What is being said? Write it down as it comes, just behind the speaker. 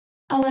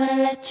I wanna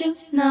let you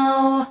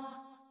know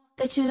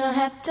that you don't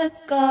have to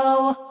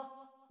go.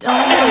 Don't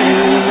wanna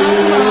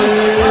know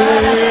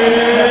what I think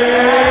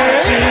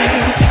about you.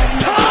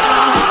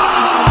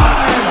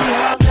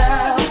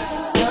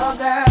 Your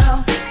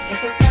girl.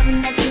 If it's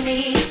something that you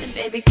need, then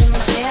baby, come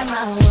and share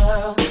my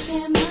world.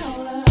 Share my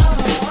world.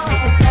 If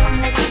it's something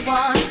that you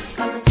want,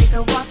 come and take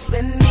a walk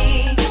with me.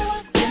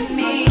 With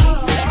me.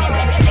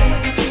 Everything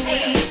that you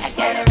need, I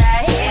got it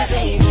right here,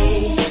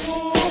 baby.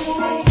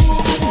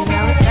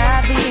 Now it's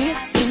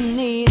obvious you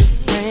need a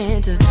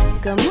friend to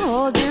come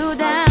hold you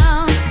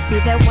down. Be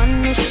that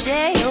one to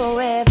share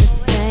your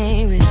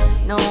everything when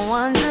no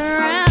one's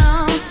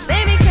around.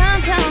 Baby,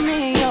 come tell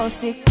me your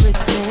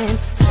secrets and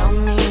tell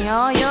me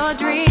all your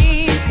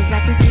dreams. Cause I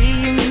can see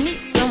you need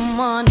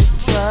someone to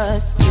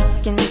trust. You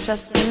can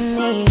trust in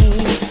me.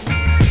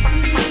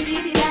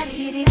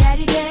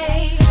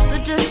 So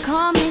just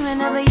call me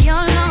whenever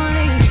you're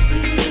lonely.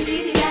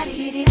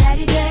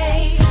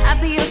 I'll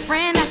be your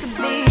friend, I could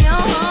be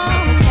your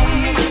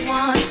homie. If you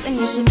want, then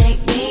you should make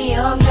me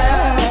your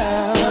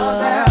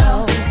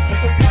girl. If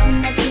it's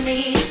something that you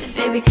need, then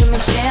baby, come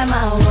and share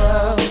my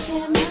world. If it's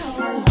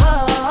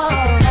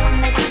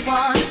something that you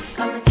want,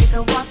 come and take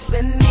a walk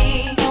with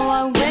me.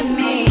 Walk with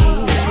me.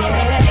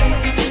 Everything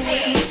that you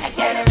need, I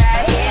got it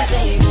right here,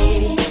 baby.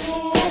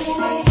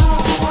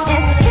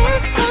 It's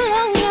been so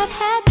long, I've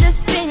had this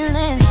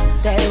feeling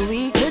that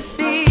we could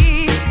be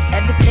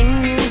everything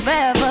you've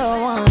ever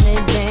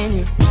wanted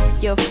in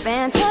your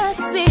fantasy.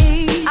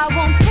 I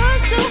won't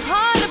push too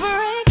hard to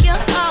break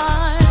your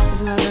heart,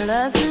 cause my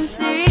love's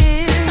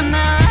sincere. I'm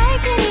not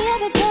like any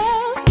other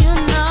girl, you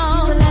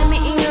know. So let me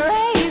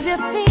erase your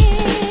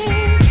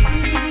fears.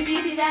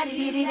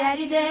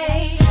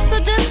 So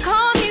just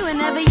call me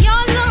whenever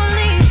you're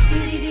lonely.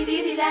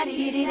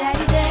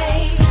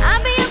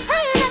 I'll be your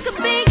friend, I could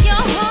be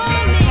your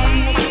homie.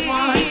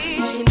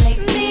 You should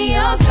make me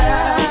your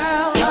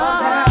girl.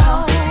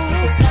 If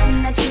it's something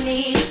that you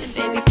need, then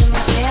baby, come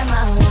and share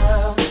my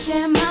world.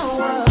 Share my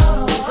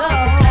world. If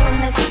it's something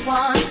that you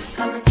want,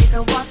 come and take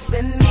a walk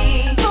with me.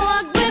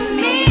 Walk with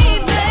me,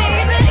 baby.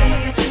 Everything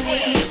that you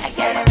need, I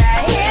got it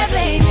right here,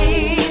 baby.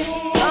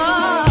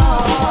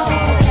 Oh,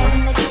 if it's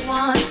something that you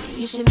want,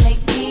 you should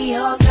make me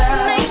your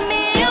girl. Make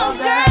me your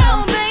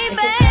girl, baby.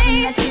 If it's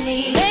something that you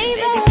need,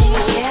 baby, come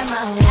and share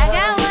my world. I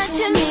got what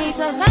you need,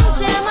 so come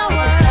share my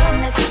world. If it's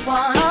something that you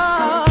want,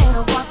 come and take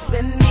a walk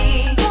with me.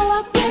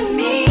 Walk with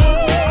me.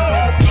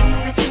 Everything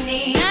that you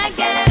need, I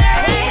got it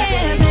right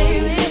here,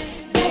 baby.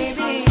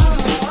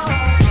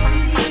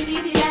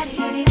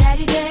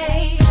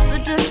 So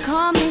just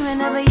call me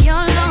whenever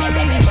you're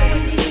lonely.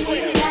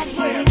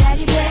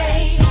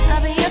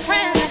 I'll be your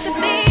friend, I could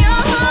be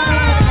your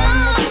homie.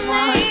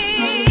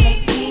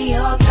 Make me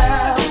your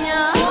girl.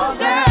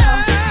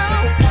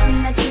 If it's something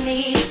that you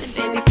need, then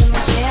baby, come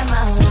and share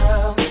my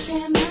world. If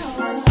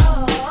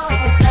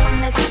it's something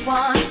that you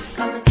want,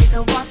 come and take a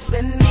walk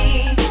with me.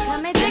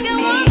 Come and take a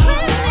walk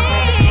with me.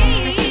 Everything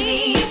that you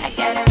need, I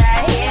got it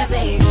right here,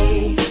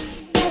 baby.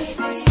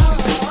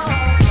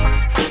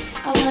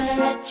 I wanna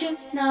let you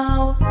know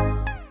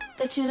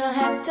that you don't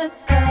have to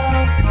go.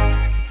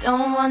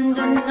 Don't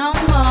wonder no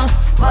more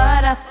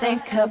what I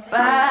think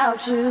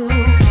about you.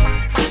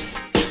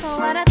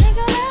 What I think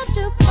about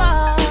you,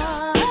 boy.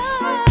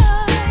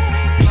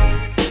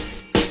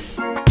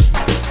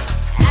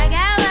 I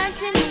got what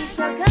you need,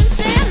 so come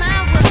share my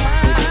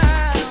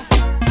world.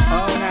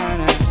 Oh,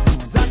 na-na.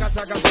 Zaka,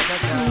 zaka, zaka,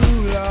 zaka.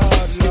 Ooh,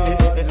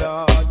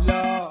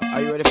 Lord.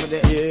 Are you ready for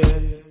this?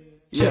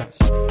 Yeah.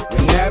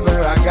 Whenever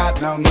I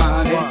got no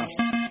money,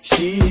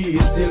 she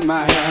is still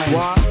my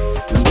honey.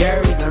 And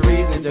there is no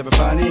reason to be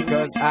funny,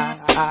 cause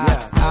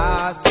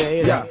I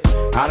say that.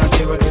 I don't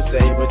care what you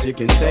say, but you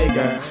can say,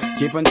 girl.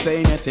 Keep on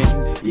saying your thing,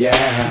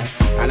 yeah.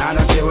 And I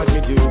don't care what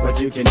you do, but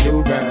you can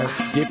do, girl.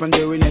 Keep on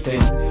doing your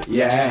thing,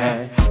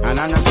 yeah. And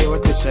I don't care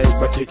what you shake,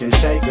 but you can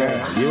shake, girl.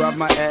 You have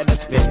my head to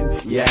spin,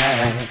 yeah.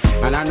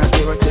 And I don't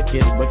care what you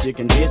kiss, but you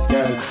can kiss,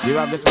 girl. You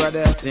have this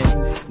brother sing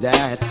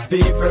that.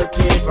 People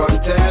keep on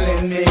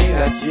telling me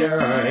that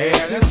you're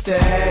here to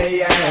stay,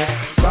 yeah.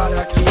 But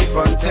I keep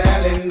on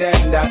telling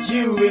them that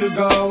you will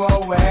go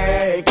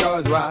away.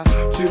 Cause why?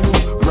 Two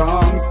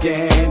wrongs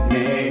can't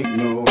make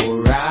no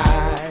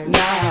right.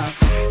 Now,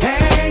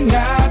 ain't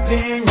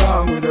nothing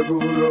wrong with a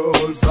good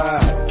old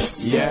fight,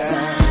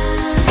 yeah.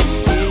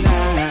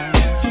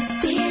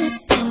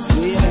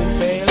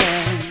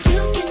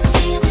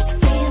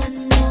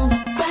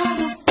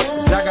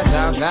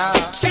 Now.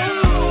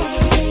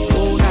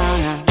 Oh, nah,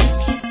 nah.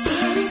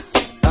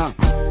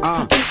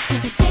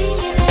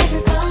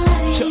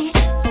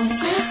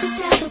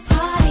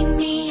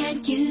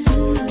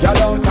 Y'all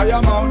don't tell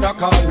your mouth, you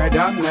call me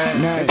damn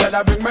name. Instead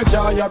of bring me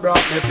joy, you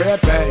brought me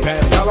prepaid.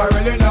 Now I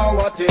really know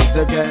what is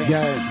the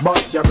game.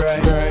 Bust your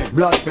brain,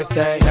 blood for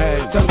stay.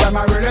 Sometimes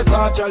I really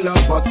thought your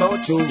love was so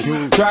true.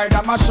 Cried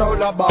on my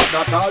shoulder, but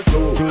not all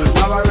too.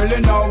 Now I really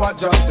know what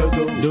just to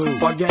do.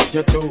 Forget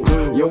you too.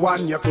 You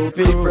want your crew.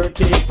 People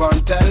keep on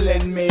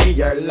telling me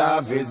your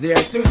love is here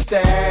to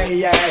stay.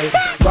 Yeah.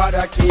 But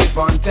I keep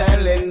on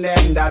telling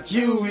them that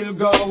you will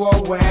go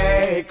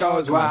away.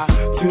 Cause why?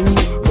 Two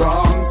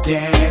wrongs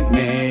can't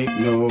make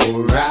no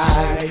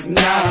right.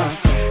 Now,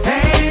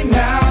 ain't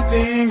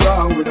nothing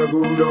wrong with a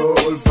good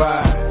old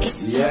fight.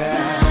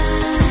 Yeah,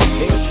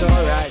 it's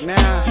alright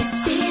now.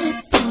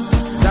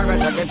 Zaga,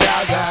 zaga,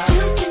 zaga.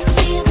 You can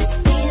feel this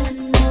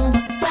feeling all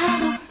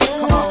around the world.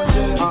 Come on,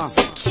 Jill.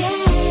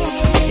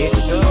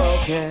 It's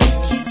okay.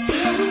 You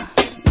feel it.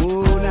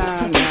 Ooh,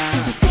 nah, nah.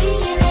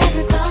 Everything and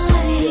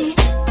everybody.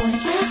 Boy,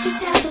 let's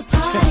just have a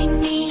party,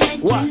 me and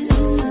What? you.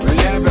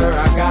 Whenever I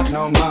got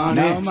no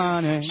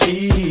money,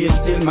 she is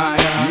still my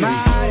honey.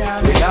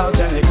 Without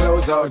any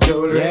clothes or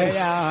jewelry,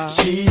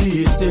 she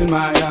is still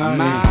my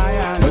honey.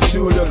 But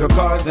you look at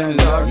cars and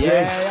luxury,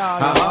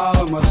 I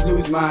almost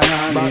lose my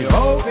honey.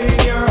 Open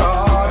your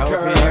heart,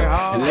 girl,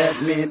 and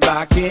let me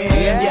back in,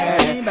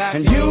 yeah.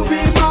 And you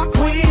be my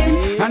queen,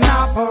 and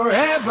I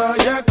forever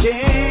your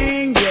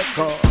king. Yeah,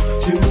 'cause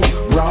two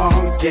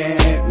wrongs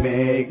can't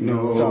make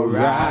no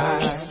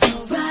right. It's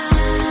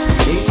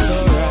alright. It's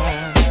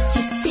alright.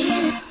 You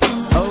feel it,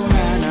 boy. Oh,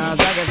 nah, nah,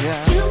 zaga,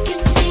 zaga. You can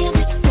feel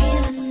this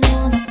feeling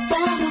all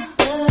around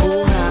the world. Oh,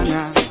 nah, nah.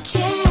 It's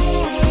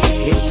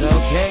okay. It's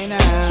okay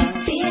now. You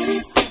feel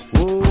it.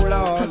 Ooh,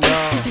 Lord,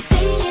 Lord.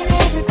 Everything and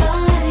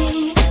everybody.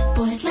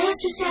 Boy, let's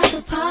just have a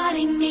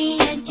party, me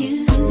and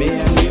you. Me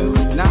and you,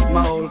 not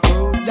my whole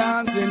crew,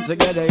 dancing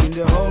together in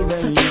the whole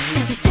venue.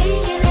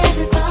 Everything and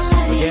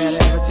everybody. Forget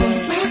everything.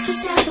 Let's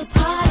just have a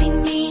party,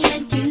 me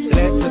and you.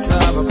 Let's just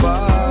have a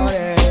party.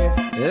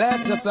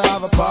 Let's just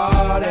have a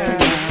party.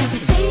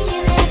 Everything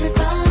and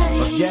everybody.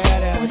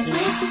 Forget everything.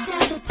 Let's just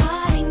have a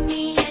party,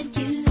 me and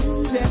you.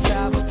 Let's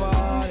have a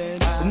party.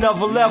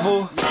 Another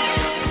level.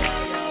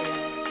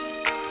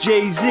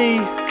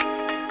 Jay-Z,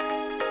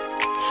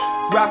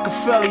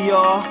 Rockefeller,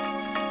 y'all.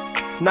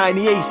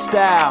 98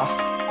 style.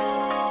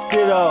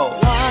 Ditto.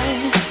 Why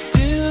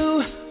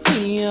do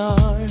we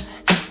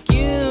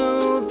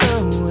argue the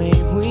way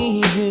we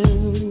do?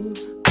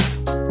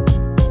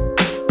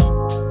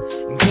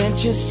 Can't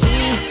you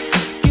see,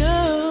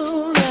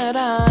 girl, that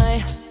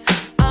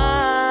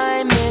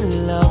I'm in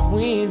love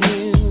with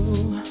you?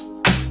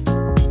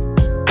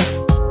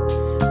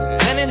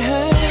 And it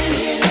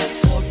hurts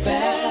so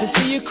bad to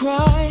see you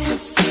cry, to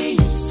see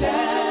you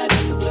sad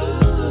and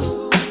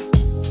blue.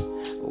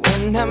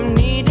 When I'm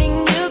needing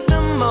you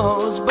the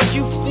most, but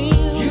you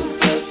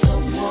feel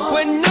someone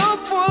when no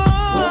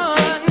one will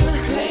take the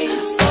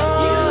place of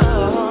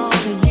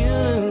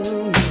you.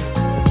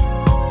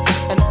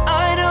 And I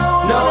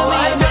don't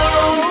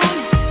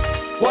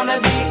wanna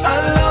be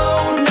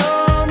alone no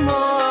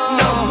more,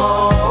 no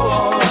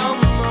more, no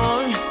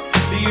more.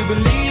 Do you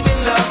believe in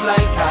love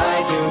like I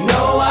do?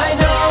 No, I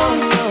don't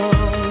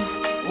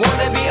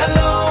wanna be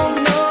alone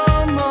no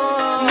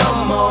more, no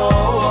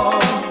more.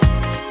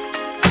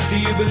 Do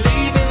you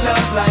believe in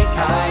love like I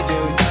do?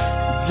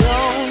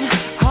 Don't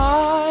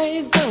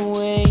hide the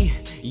way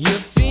you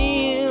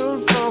feel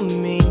for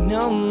me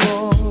no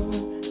more,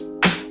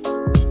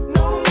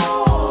 no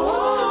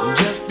more.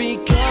 Just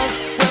because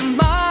we're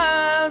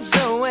miles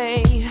away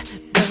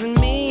doesn't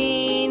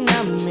mean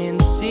I'm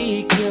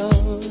insecure.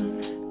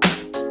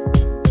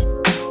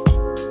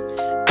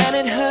 And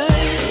it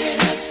hurts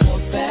so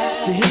bad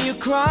to hear you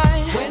cry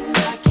when I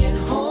can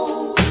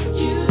hold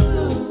you.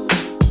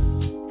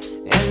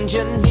 And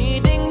you're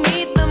needing me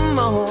the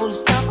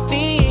most. I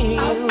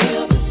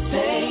feel the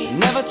same.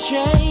 Never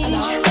change. And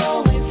I'll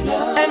always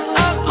love. And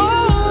I'll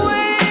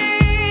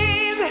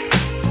always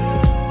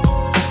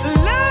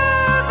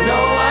love you. No,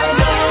 I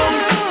don't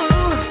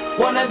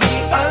wanna be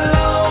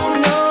alone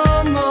no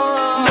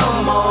more, no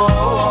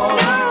more,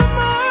 no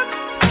more.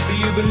 Do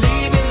you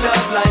believe in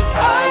love like I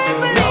do?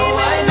 No,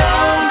 I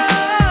don't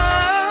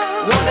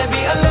wanna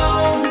be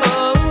alone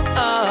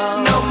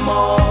no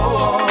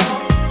more.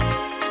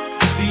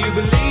 Do you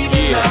believe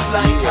in love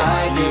like I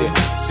do?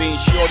 Seen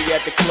Shorty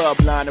at the club,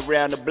 line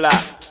around the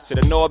block. Said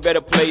I know a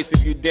better place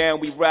if you down,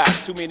 we rock.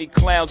 Too many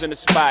clowns in the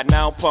spot,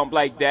 now I don't pump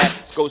like that.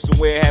 Let's go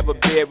somewhere, have a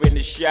beer and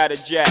a shot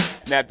of Jack.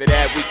 And after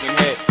that we can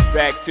head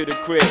back to the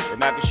crib,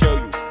 and I can show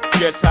you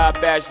just how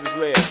bachelors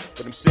live.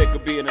 But I'm sick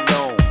of being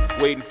alone,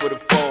 waiting for the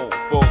phone,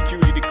 for a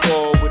cutie to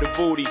call with a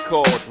booty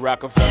call.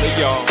 Rockefeller,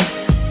 y'all.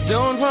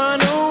 Don't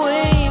run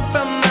away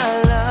from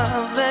my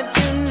love that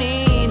you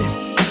need.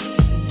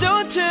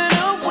 Don't turn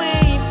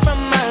away from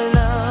my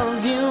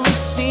love you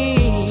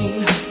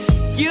receive.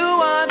 You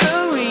are the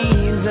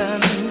reason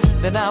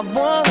that I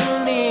won't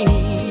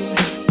leave.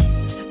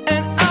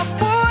 And I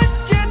want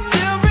you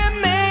to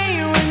remain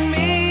with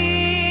me.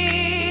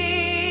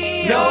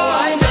 No, I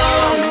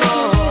don't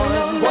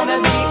wanna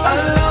be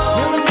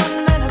alone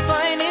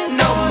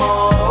no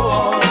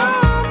more.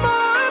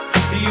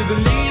 Do you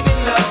believe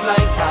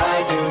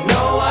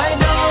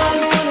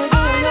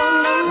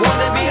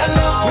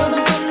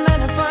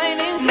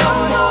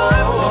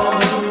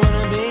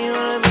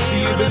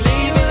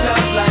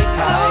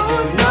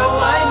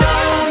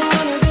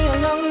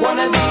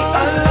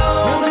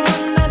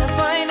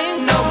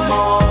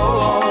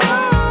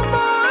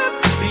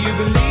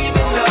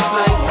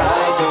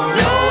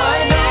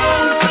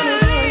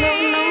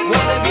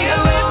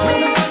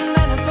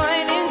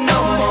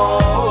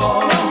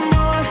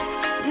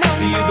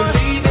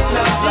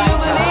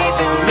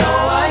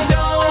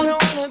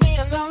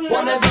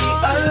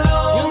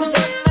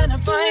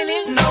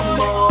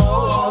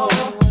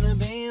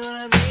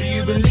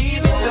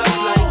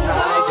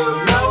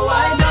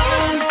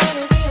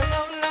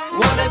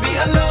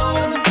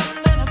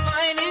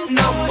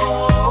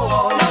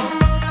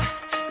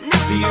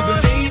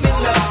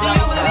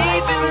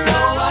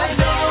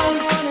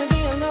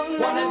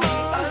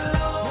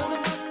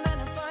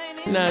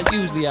Now,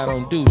 usually I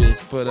don't do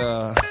this, but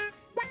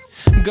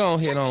go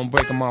ahead on,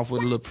 break them off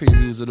with a little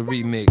previews of the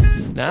remix.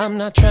 Now I'm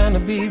not trying to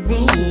be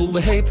rude,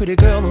 but hey pretty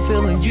girl, I'm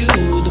feeling you.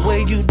 The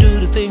way you do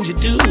the things you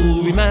do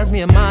reminds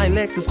me of my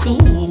Lexus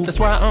cool. That's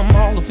why I'm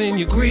all up in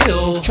your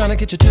grill, trying to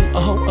get you to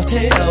a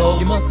hotel.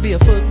 You must be a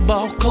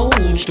football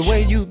coach, the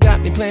way you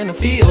got me playing the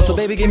field. So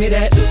baby, give me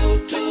that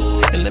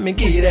and let me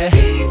give you that.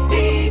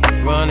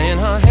 Running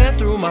her hands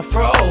through my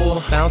fro,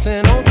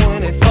 bouncing on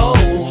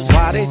 24s.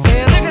 Why they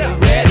saying on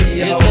the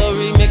radio? It's the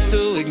remix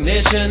to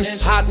Ignition,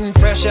 hot and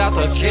fresh out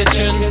the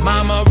kitchen.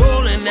 Mama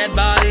rolling that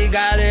body,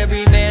 got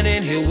every man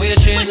in here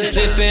wishing.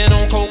 Sipping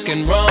on coke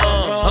and rum,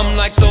 I'm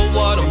like, so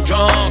what, I'm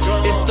drunk.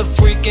 It's the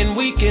freaking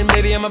weekend,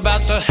 baby, I'm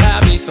about to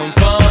have me some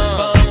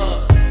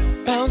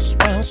fun. Bounce,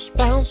 bounce,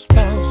 bounce,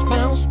 bounce,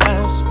 bounce,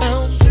 bounce,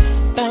 bounce,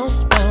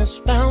 bounce, bounce,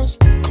 bounce.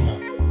 Come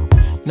on.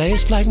 Now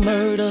it's like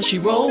murder, she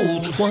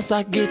rolled. Once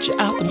I get you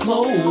out them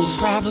clothes,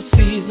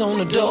 privacy's on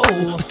the door,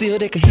 but still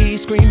they can hear you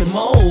screaming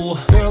more.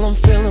 Girl, I'm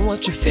feeling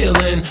what you're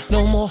feeling,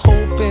 no more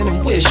hoping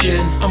and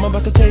wishing. I'm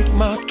about to take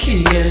my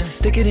key and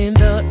stick it in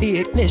the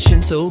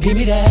ignition. So give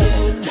me that,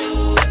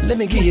 let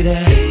me give you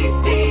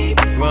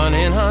that.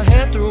 Running her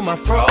hands through my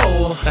fro,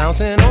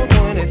 bouncing on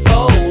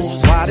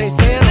 24s. Why they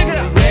saying on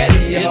the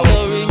radio? It's the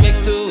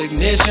remix to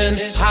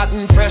Ignition, hot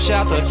and fresh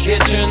out the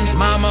kitchen.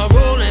 Mama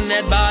rolling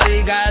that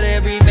body, got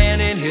every man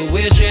in here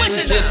wishing.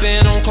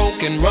 Sipping on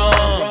coke and rum,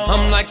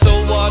 I'm like,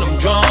 so what, I'm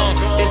drunk.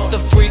 It's the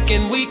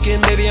freaking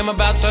weekend, baby, I'm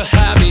about to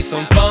have me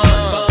some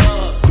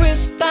fun.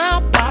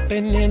 Crystal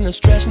popping in the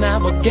Stretch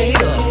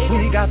Navigator.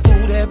 We got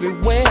food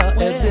everywhere,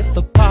 as if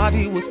the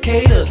party was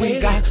catered. We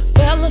got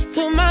fellas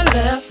to my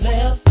left,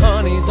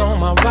 honeys on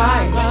my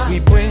right. We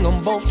bring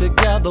them both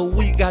together,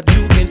 we got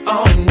juking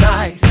all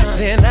night.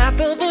 Then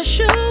after the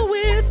show,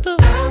 it's the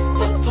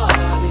after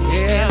party.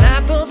 Yeah, and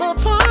after the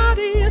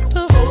party, it's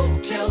the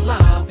hotel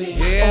lobby.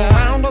 Yeah,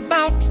 around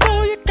about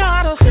 4, you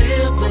gotta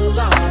clear the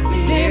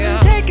lobby. Then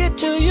take it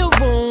to your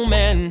room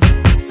and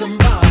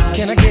somebody.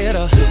 Can I get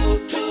a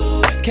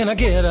can I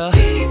get a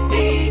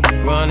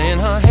running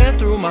her hands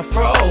through my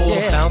fro,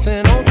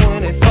 bouncing on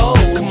 24.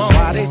 Come on,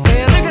 why they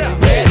saying on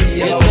the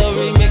radio? It's the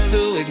remix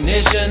to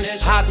Ignition,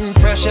 hot and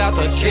fresh out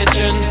the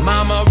kitchen.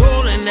 Mama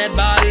rolling that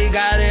body,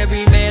 got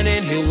every man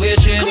in here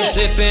wishing.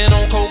 Sipping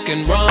on coke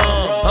and rum,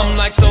 I'm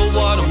like, so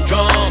what, I'm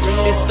drunk.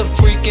 It's the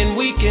freaking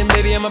weekend,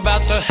 baby, I'm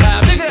about to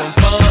have me some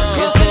fun.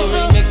 It's the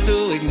remix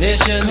to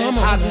Ignition,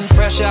 hot and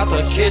fresh out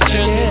the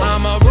kitchen.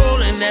 Mama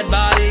rolling that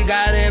body,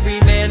 got every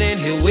man in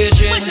here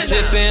wishing.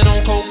 Sipping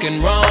on coke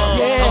and rum,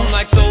 I'm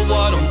like, so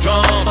what, I'm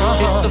drunk.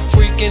 It's the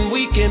freaking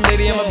weekend,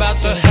 baby, I'm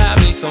about to have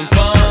me some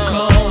fun.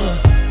 Come on,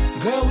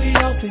 girl, we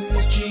off in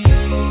this G,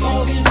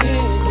 fogging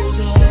windows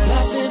up,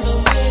 blasting the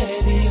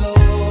radio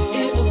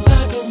in the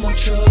back of my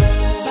truck,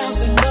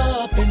 bouncing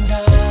up and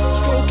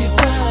down, stroking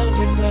round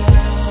and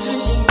round to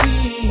the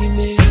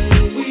remix.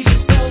 We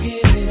just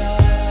bugging it out.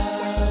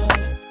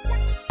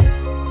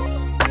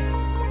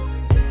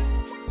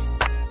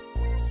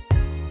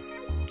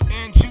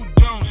 And you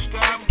don't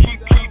stop,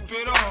 keep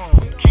it on,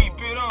 keep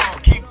it on,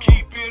 keep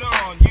it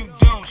on. You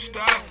don't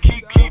stop,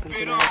 keep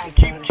it on,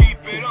 keep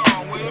it on.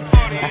 Where the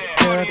party at?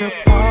 After the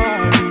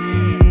party,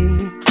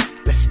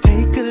 let's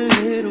take a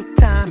little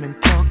time and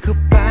talk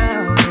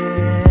about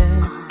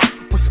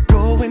it. What's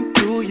going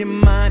through your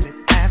mind? It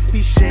has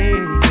me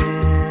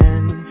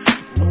shaking.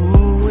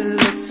 Ooh, it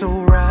looks so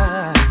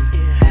right.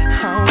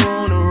 I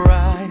wanna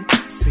ride.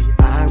 See,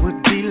 I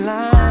would be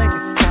lying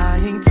if I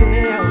ain't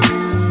tell you.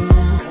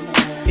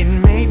 It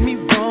made me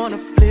wanna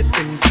flip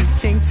and you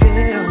can't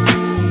tell me.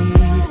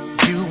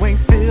 You ain't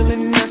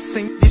feeling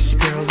nothing, this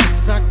girl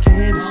is our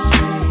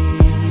chemistry.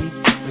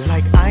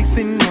 Like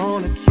icing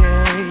on a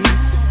cake.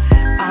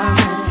 I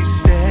hope you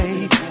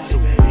stay so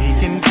we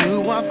can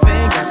do our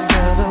thing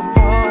after the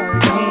party.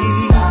 Don't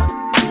stop,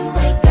 you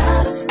ain't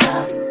gotta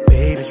stop.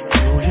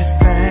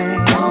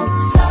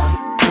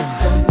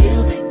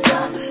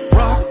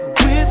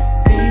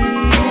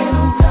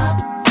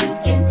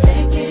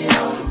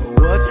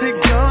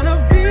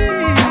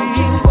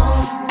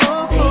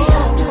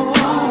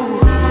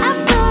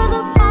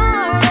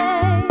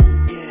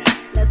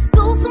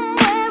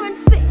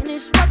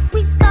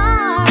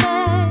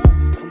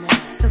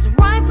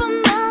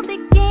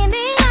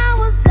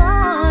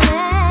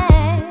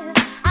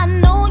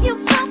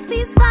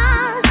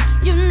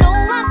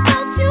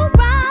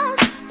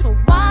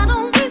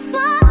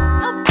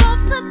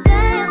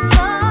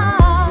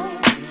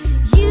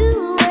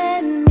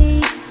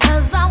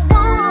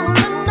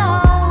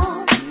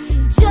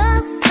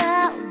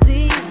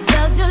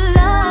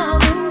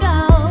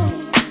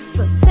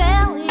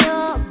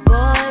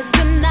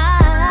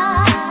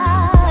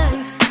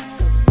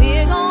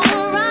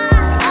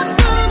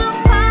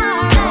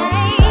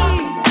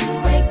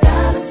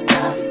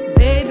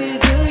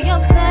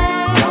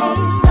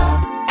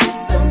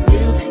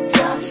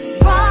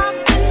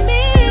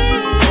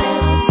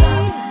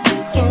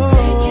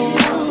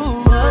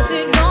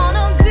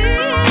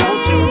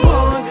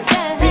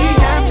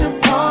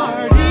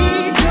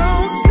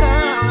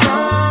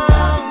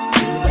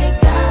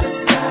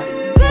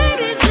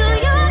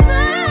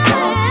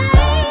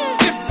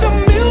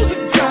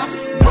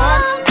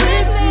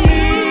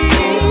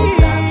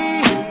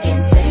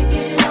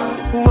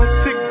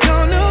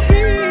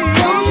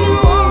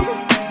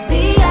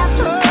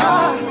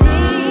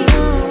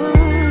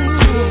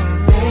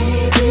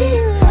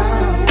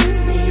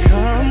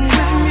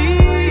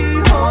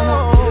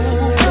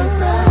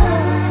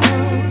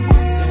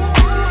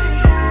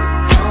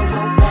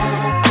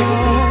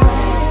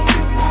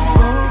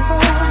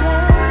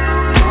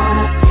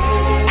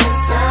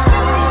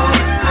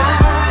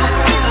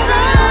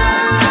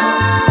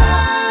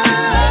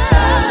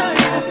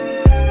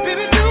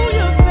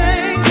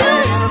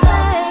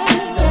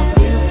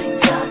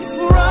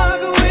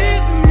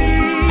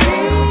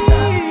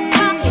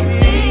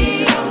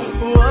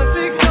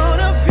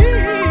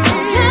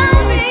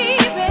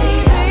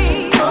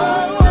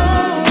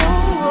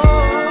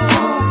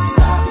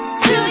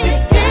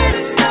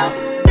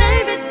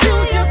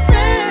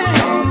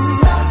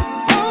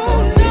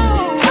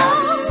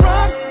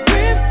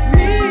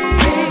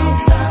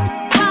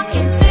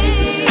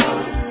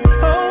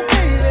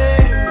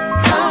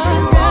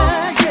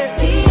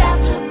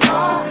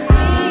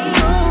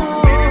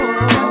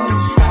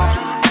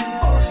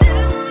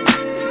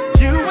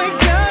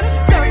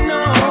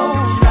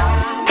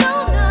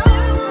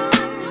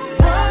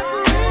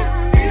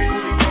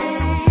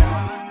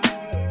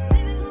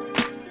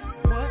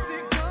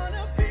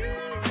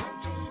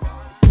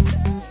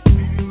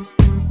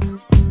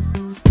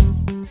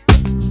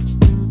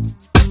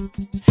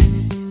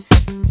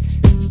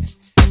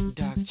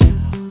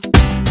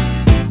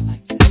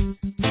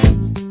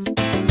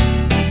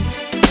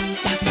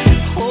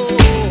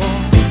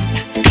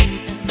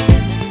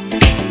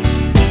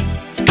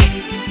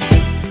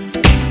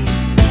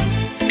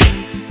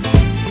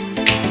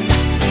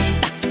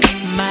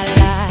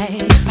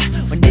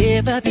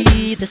 never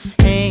be the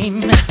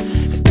same.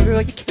 'Cause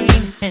girl, you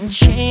came and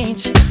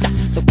changed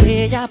the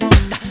way I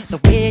want, the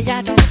way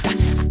I don't.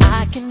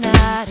 I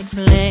cannot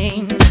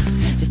explain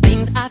the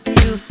things I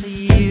feel for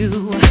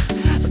you.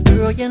 But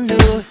girl, you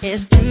know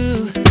it's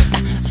true.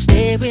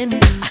 Stay with me,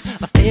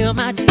 fulfill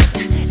my dreams,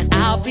 and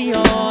I'll be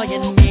all you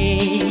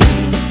need.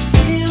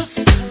 Feels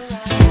so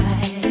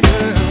right,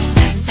 girl.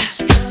 Such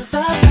the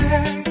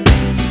perfect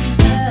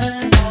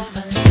love of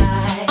my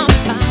life. Of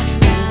my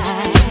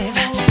life.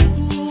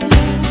 Ooh,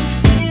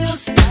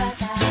 feels right.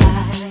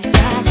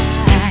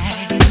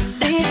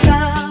 They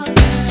found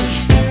this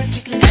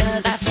perfect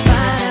love. That's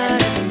fine.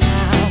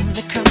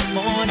 Come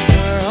on,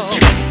 girl.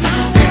 My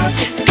world,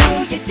 you know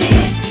you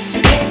did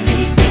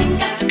everything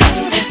I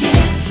only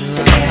did.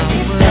 There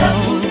is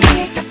love we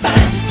can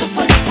find,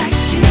 someone like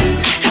you.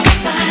 Come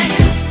find,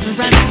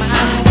 right my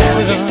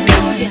world, you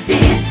know you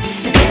did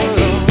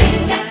everything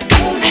I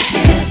only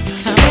did.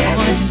 There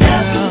is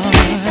love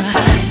we can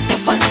find,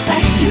 someone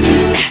like you.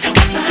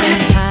 Come find.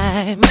 In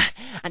time,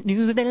 I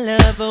knew that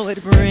love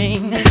would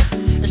bring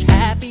this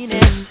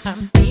happiness to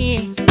me.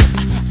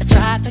 I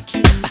tried to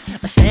keep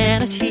my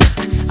sanity.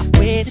 I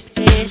waited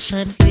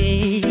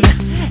patiently.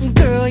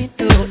 Girl, you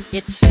know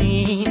it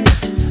seems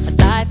my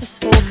life is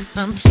so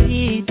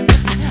complete.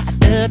 I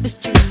love this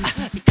you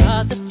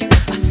because of you.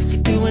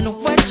 You're doing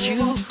what you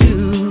do.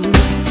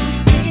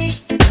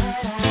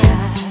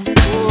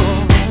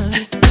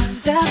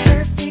 The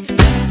perfect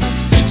love,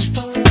 search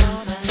for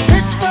all my life.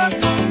 Search for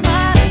all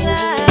my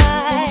life.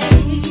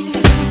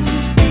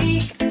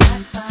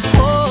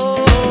 Oh,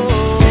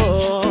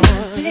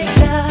 perfect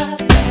love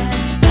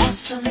that's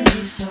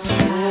awesomely so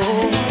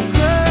right.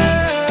 Girl,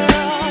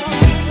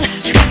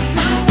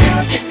 my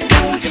world, you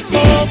know you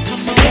did.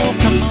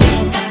 Come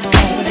on,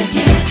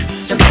 again.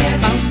 There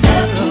is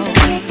love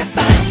we can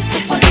find,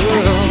 someone like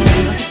you.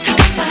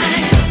 Come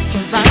find,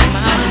 right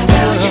my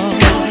world, you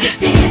know you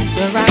did.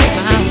 Right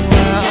my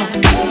world,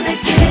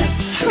 again.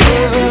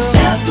 There is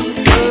love we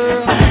can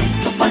find,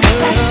 someone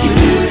like you.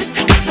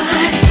 Come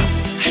find,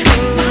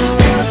 my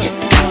world, you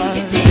know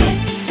you did.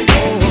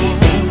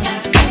 Everything I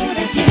own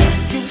again.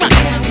 There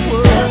is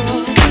love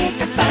we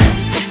can find,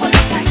 someone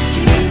like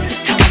you.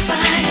 Come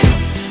find,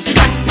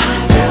 my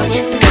world,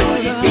 you know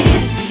you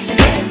did.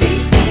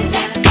 Everything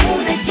I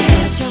own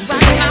again.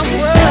 There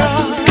is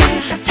love we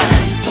can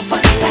find,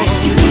 someone like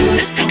you.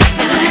 Come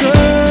find.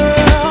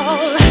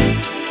 Girl,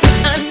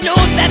 I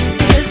know that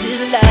this is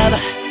love.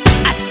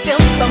 I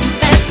feel the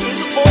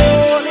magic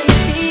all in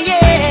the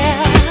air.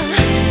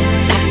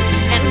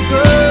 And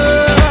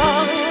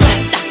girl,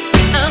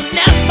 I'll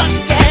never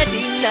get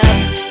enough.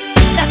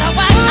 That's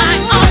why I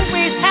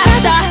always have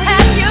to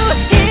have you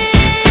here.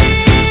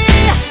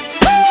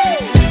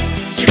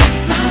 You're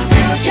my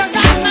world, you're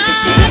my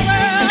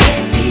world.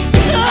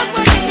 Look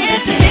what you did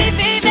to me,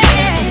 baby.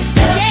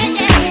 Yeah,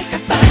 yeah.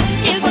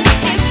 You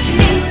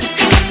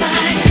come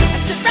find.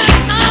 You're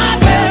my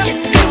world. You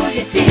know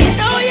you did.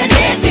 Know you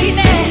did,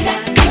 baby.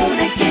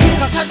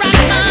 'Cause I rock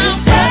my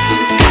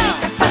world.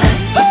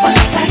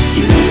 Someone like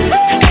you.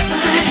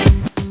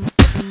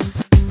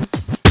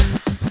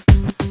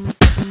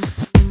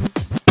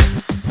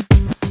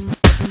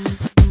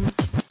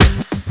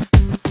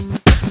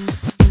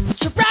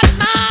 You rock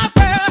my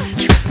world.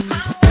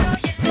 My world,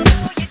 you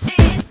know you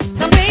did.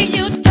 The way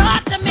you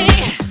talk to me,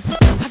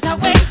 the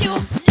way you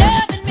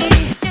loving me,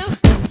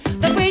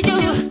 the way you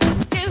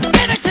give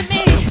it to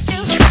me.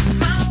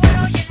 My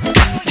world, you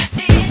know you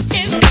did.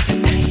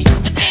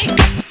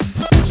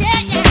 Yeah,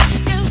 yeah, yeah.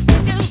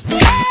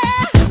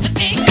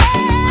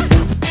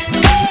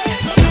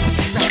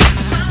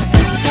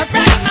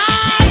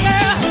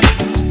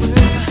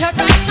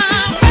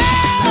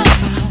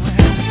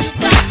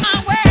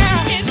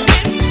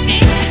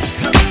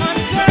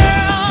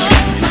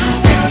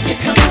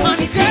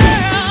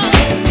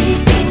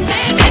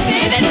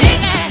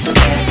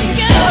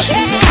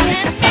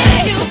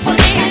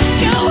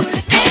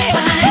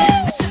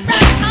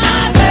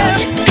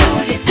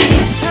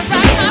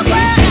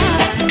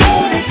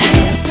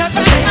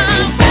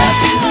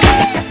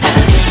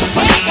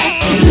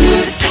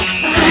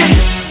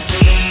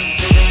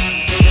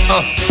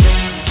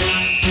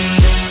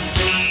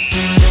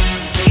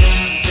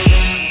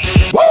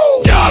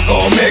 Y'all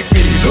gon' make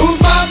me lose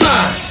my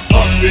mind.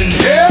 Up in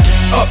here,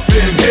 up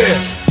in here.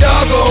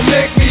 Y'all gon'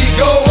 make me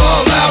go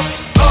all out.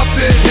 Up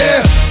in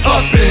here,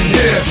 up in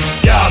here.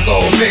 Y'all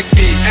gon' make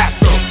me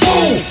act a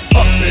fool.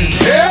 Up in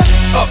here,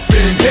 up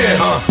in here.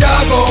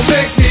 Y'all gon'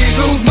 make me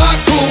lose my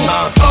cool.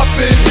 Up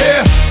in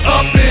here,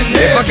 up in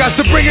here. I got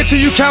to bring it to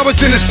you cowards,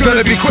 then it's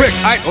gonna be quick.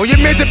 Aight, all your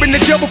men that been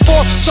in jail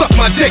before, suck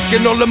my dick.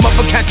 And all the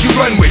motherfuckers you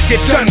run with,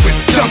 get done with,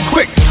 done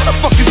quick. How the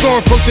fuck you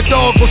going broke the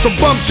dog or some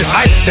bum shit?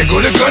 Aight, they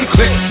go to gun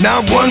click,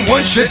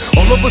 911 shit,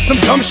 all over some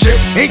dumb shit.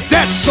 Ain't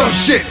that some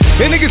shit?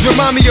 And niggas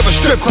remind me of a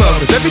strip club,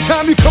 'cause every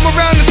time you come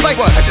around it's like,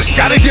 what? I just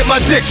gotta get my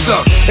dick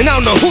sucked. And I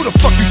don't know who the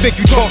fuck you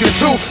think you talking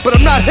to, but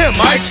I'm not him,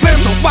 aight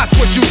Slim, so watch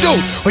what you do,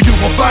 or you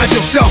gon' find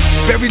yourself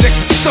very next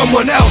to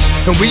someone else.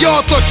 And we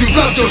all thought you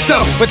loved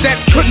yourself, but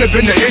that couldn't have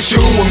been the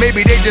issue. Or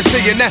maybe they just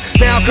saying that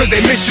now cause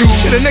they miss you.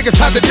 Shit, a nigga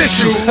tried to diss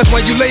you. That's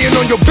why you laying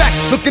on your back,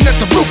 looking at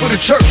the roof of the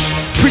church.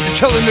 Preacher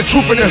telling the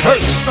truth and it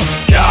hurts.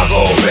 Y'all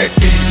gon' make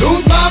me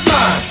lose my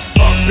mind.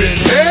 Up in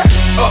here,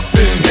 up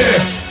in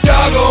here.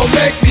 Y'all gon'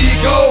 make me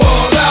go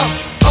all out.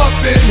 Up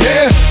in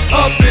here,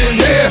 up in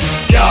here.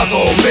 Y'all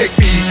gon' make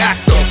me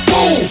act a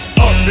fool.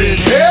 Up in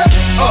here,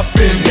 up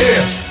in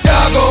here.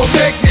 Y'all gon'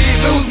 make me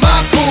lose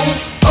my cool.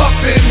 Up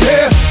in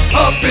here,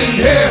 up in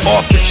here.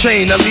 Off the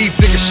chain, I leave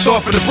niggas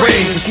soft in the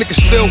brain. Cause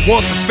niggas still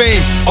want the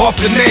fame, off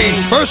the name.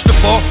 First of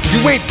all, you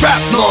ain't rap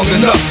long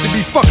enough to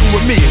be fucking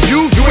with me. And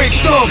you ain't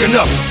strong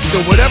enough. So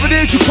whatever it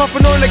is you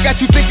puffin' on, I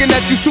got you thinking that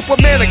you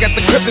Superman. I got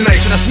the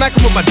kryptonite, and I smack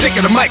him with my dick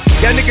in the mic.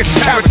 Y'all niggas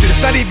is characters,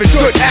 not even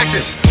good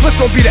actors. What's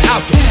gonna be the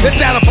outcome? Let's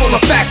add up all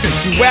the factors.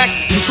 You whack,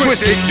 you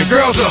twisted, your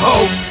girl's a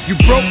hoe. You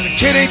broke, the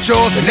kid ain't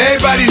yours, and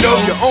everybody know.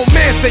 Your own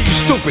man say you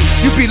stupid.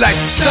 You be like,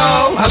 so,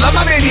 I love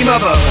my baby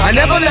mother, I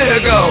never let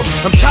her go.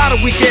 I'm tired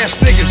of weak ass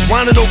niggas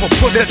whining over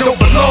foot that don't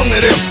belong to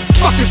them.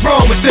 Fuck is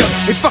wrong with them?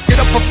 They fuck it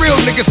up for real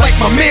niggas like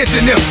my mans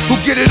and them, who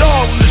get it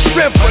all with the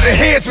strength for their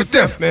hands with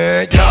them.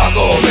 Man, y'all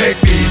gon'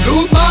 make me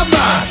lose my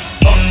mind.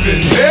 Up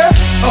in here,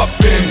 up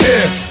in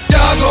here.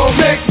 Y'all gon'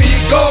 make me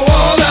go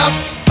all out.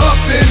 Up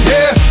in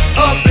here,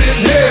 up in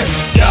here.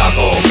 Y'all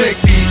gon' make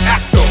me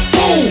act a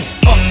fool.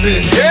 Up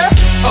in here,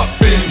 up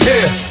in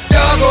here.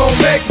 Y'all gon'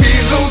 make me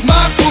lose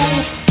my cool.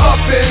 Up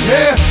in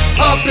here,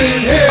 up in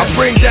here. I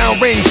bring down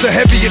rain so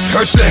heavy it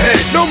hurts the head.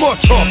 No more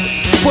talking,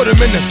 put him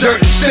in the dirt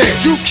instead.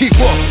 You keep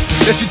walking,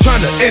 unless you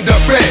trying to end up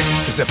red.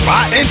 Cause if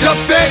I end up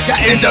fed,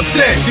 I end up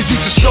dead. Cause you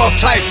just soft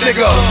type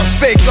nigga,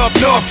 fake up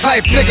north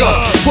type nigga,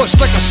 push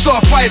like a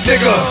soft white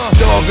nigga.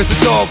 Dog is a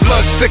dog,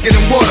 blood thicker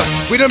than water.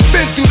 We done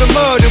been through the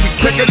mud and we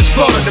quicker to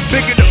slaughter. The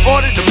bigger the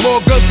order, the more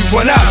guns we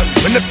run out.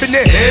 When up in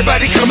there,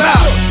 everybody come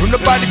out. When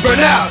the body burn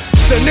out,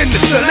 sun in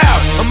the sun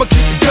out. I'ma keep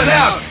the gun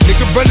out.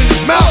 Nigga running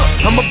his mouth,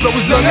 I'ma blow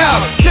his lung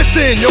out.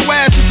 Listen, your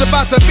ass is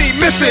about to be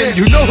missing.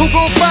 You know who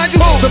gon' find you?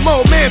 Some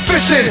old man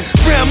fishing.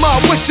 Grandma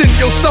wishing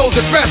your soul's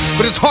at rest,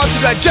 but it's hard to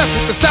digest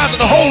with the size of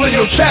the hole in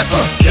your chest.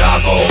 Y'all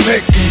gon'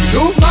 make me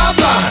lose my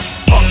mind.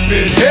 Up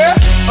in here,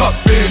 up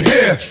in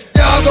here.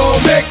 Y'all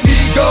gon' make me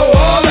go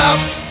all out.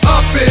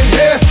 Up in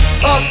here,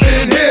 up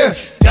in here.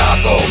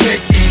 Y'all gon'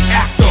 make me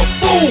act a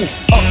fool.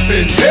 Up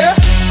in here,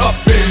 up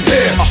in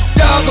here.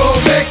 Y'all gon'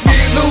 make me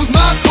lose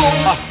my cool.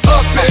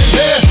 Up in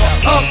here,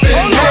 up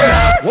in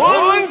here.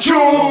 1,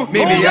 2,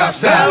 meet me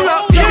outside.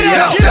 Meet me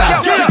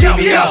outside. Meet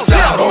me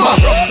outside on my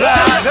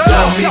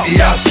don't meet me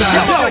outside.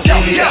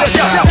 Meet me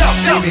outside.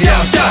 Meet me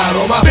outside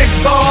on my big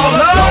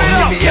baller. Don't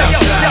meet me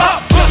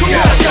outside. Meet me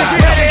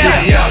outside. Meet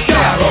me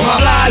outside on my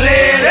fly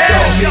lady.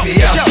 Don't meet me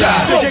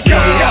outside. Meet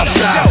me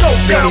outside.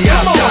 Meet me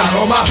outside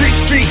on my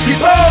street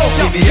people.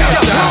 Meet me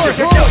outside.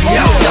 Meet me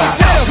outside.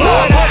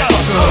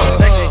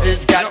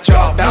 It's got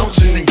y'all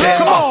bouncing again.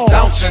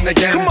 Bouncing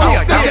again.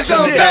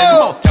 Bouncing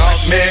again.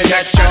 Man,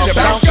 that's got you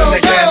bouncing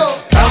again.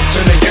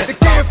 Bouncing again.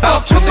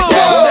 Bouncing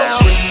again.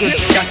 It's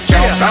got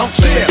y'all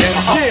bouncing again.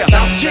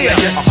 Bouncing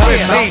again.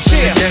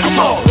 Bouncing again. Come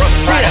on.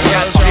 Right, I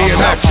got you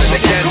bouncing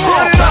again.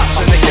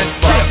 Bouncing again.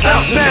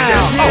 Bouncing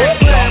again.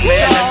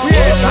 Man, that's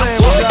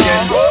bouncing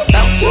again.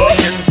 Bouncing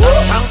again.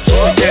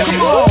 Bouncing again.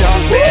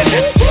 Man,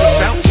 that's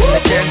bouncing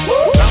again.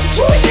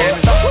 Bouncing again.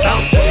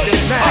 Bouncing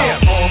again. Now,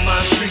 all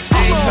my streets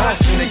ain't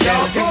bouncing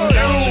again.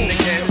 Bouncing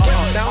again.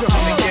 Bouncing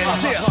again.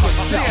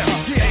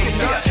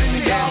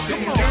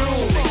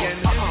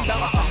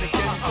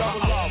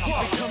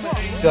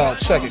 Yo,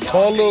 check it.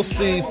 Call Lil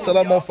C's, tell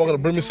that motherfucker to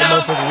bring me some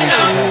motherfucking weed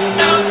from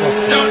the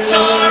hospital.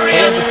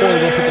 Notorious. I want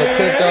to go pick up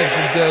 10,000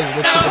 from Dez and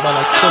go take about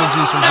like 20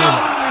 G's from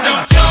Gina.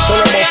 Tell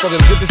that motherfucker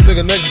to get this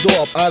nigga next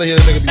door up out of here.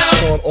 That nigga be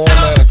snoring all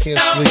night. I can't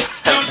sleep.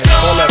 And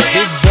call that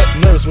big butt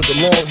nurse with the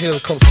long hair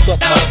to come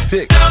suck my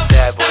dick.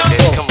 Bad boy,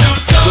 Dez, come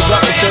on. The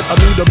doctor said I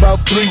need about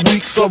 3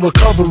 weeks of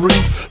recovery,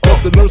 but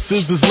the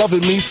nurses is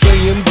loving me,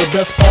 saying the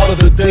best part of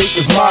the day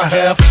is my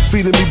half,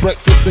 feeding me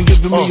breakfast and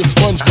giving me a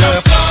sponge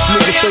bath.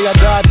 Niggas say I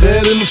died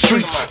dead in the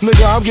streets.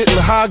 Nigga, I'm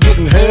getting high,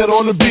 getting head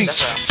on the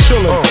beach,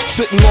 chilling,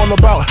 sitting on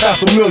about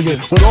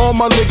 $500,000 with all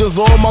my niggas,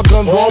 all my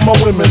guns, all my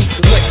women.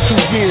 Next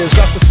 2 years,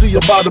 I should see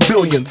about $1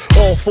 billion,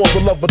 all for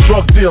the love of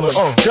drug dealing.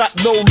 Got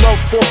no love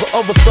for the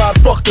other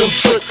side, fuck them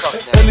tricks.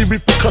 Any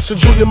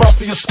repercussions, Junior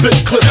Mafia spit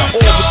clip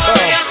all the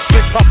time.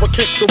 Big Papa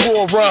kick the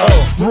raw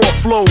rhymes, raw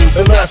flows,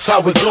 and that's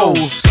how it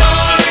goes.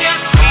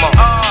 Come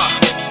on.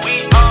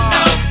 We are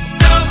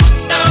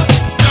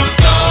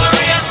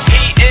notorious.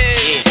 He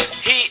is.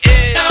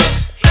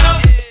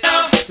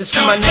 This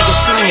for my niggas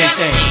slinging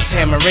things,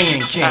 hammer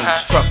ringing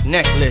kings, truck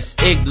necklace,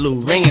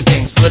 igloo ringing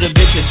things. For the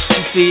bitches who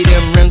see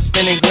them rims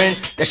spinning grin,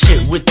 that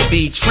shit with the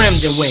B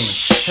trimmed and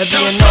wings. Heavy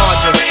and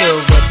larger,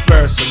 silver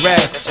spurs to rap.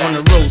 On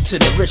the road to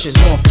the riches,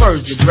 more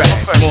furs to drag,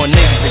 more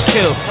niggas to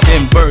kill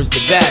than birds to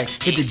bag.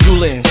 Hit the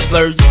jeweler and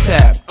splurge the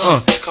tab.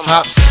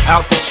 Hops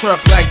out the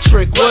truck like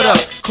Trick, what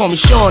up? Call me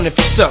Sean if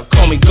you suck,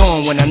 call me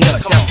gone when I nut.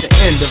 That's the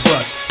end of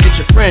us. Get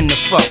your friend to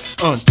fuck,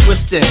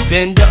 twist and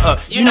bend her up.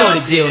 You know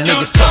the deal,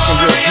 niggas talking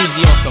real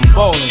greasy on some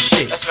ballin'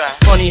 shit.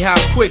 Funny how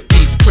quick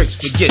these pricks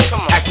forget.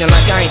 Acting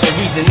like I ain't the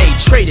reason they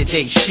traded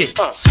they shit.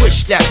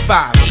 Switch that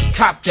 5,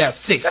 cop that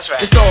 6. That's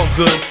right. It's all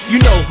good, you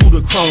know who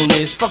the crone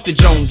is. Fuck the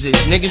Joneses,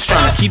 niggas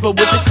trying to keep up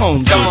with the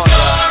Combs. Come on,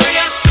 we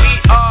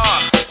are.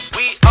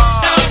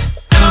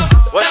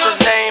 What's his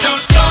name?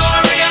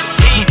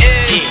 He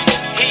is.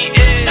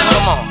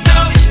 Come on,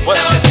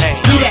 what's his name?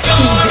 You that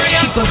cool bitch,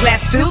 keep a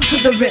glass filled to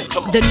the rim.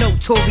 The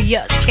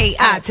notorious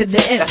K.I. to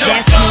the M.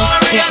 That's me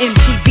on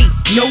MTV,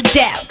 no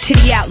doubt.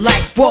 Titty out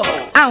like whoa,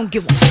 I don't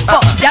give a fuck.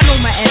 Y'all know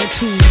my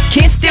attitude.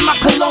 Can't stand my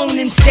cologne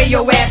and stay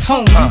your ass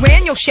home. You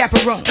and your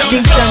chaperone.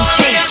 Things done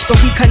changed, but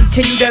we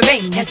continue to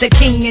reign as the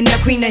king and the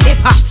queen of hip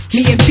hop.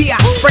 Me and B.I.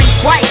 Frank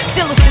White,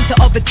 still a center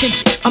of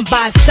attention. I'm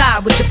by his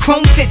side with the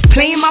chrome fifth,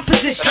 playing my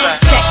position.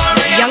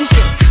 Sexy, young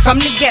thing from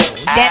the ghetto.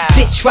 That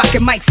bitch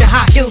rocking mics and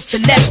high heels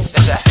stiletto.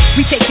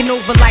 We taking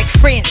over like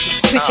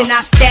Francis, switching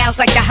our styles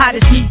like the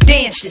hottest new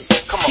dances.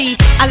 See,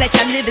 I let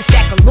y'all live and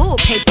stack a little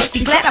paper.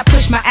 Be glad I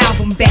pushed my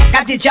album back.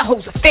 I did y'all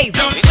hoes a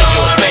favor.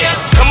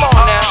 Come on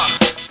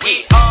now.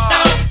 We are.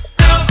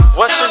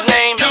 What's his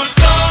name?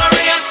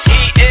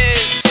 He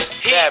is.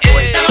 Bad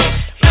boy, baby.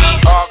 We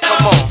are.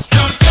 Come on.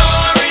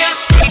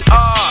 We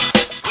are.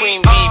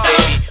 Queen Bee,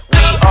 baby.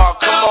 We are.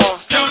 Come on.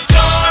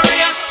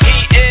 He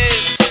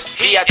is.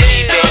 B.I.G.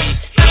 baby.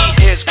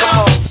 He is. Come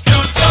on.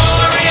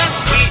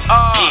 We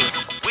are.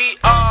 We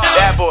are.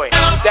 Bad boy.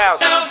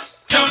 2000.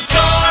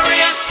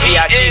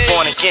 B.I.G.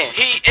 born again.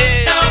 He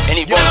is. And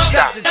he won't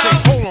stop. Cause he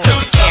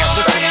can't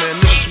stop. Listen, man,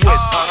 this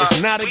Swiss.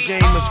 It's not a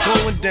game, it's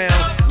going down.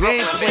 We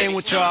ain't playing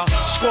with y'all.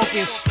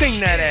 Scorpion, sting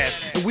that ass.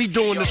 And we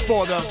doing this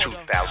for the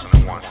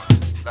 2001.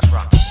 Let's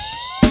rock.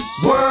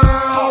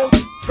 World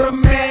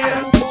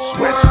premiere,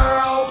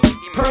 world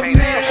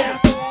premiere,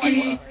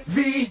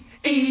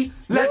 EVE.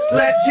 Let's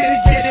get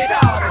it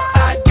out.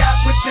 I got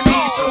what you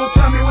need, so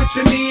tell me what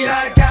you need.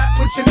 I got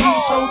what you need,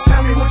 so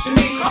tell me what you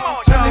need.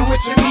 Tell me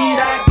what you need.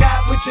 I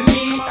got what you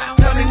need.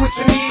 Tell me what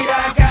you need.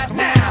 I got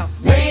now.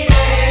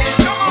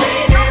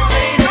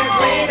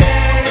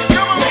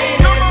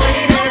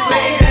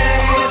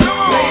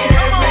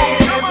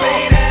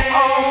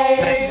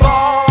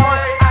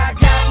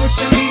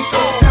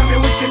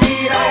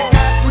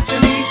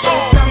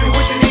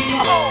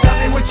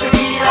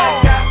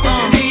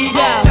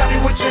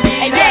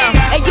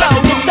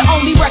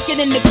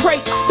 In the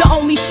crate, the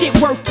only shit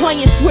worth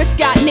playing. Swiss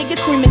got niggas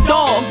screaming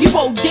dog. You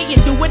OD and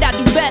do what I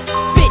do best.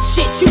 Spit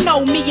shit, you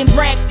know me and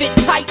drag fit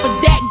tight, but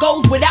that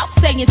goes without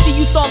saying. See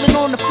you stalling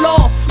on the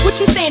floor. What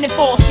you standing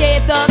for?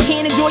 Scared thug,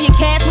 can't enjoy your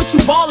cash. What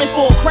you ballin'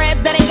 for?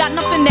 Crabs that ain't got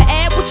nothing to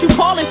add. What you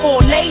calling for?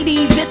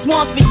 Ladies, this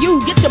one's for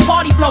you. Get your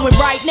party flowing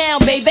right now,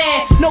 baby.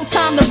 No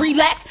time to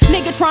relax.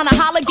 Nigga tryna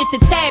holler, get the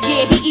tab.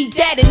 Yeah, he eat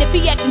that, and if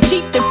he acting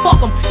cheap, then fuck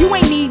him. You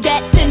ain't need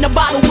that. Send a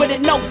bottle with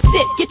it, no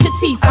sip. Get your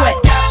teeth wet. I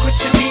got what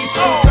you need,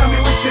 so tell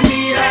me what you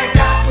need. I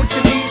got what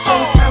you need, so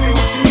tell me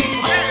what you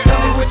need. Tell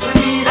me what you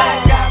need.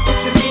 I got what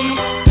you need.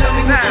 Tell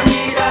me what you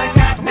need. I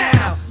got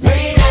now.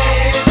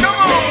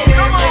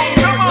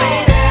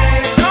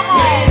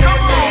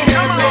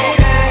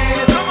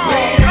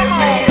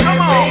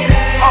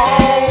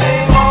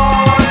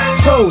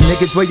 So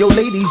niggas, where your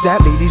ladies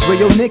at? Ladies, where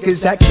your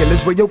niggas at?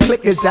 Killers, where your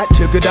clickers at?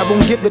 Took it, I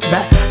won't give it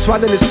back.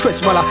 Swallow this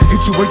crisp while I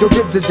hit you where your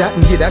ribs is at.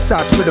 And yeah, that's how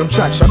I spit on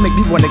tracks. I make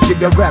me wanna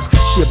give your raps.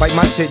 Shit, bite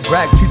my shit,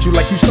 drag. Treat you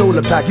like you stole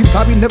a pack. You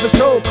probably never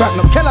sold crack.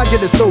 No, can I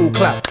get a soul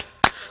clap?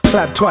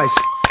 Clap twice.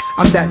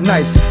 I'm that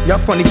nice. Y'all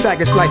funny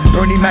faggots like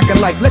Bernie Mac and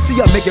life. Let's see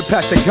y'all make it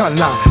past the gun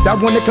line. That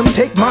one that come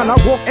take mine, I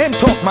walk and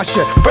talk my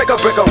shit. Break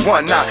up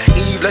one now.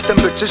 Eve, let them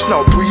bitches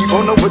know. Breathe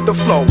on with the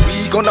flow.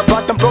 We gonna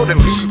block them bro,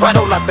 then we right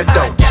on out the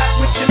door. I got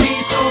what you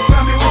need, so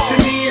tell me what you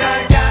need.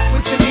 I got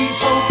what you need,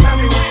 so tell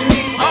me what you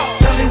need.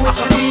 Tell me what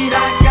you need.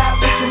 I got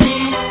what you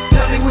need.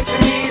 Tell me what you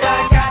need.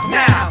 I got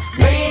now.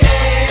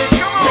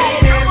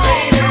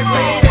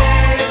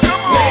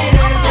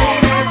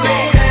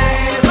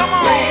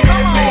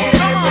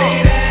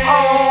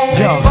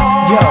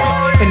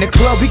 In the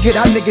club, we get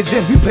our niggas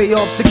in, we pay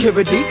off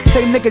security.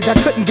 Same niggas that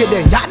couldn't get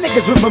in, y'all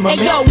niggas remember me.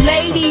 Hey yo,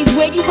 ladies,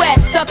 where you at?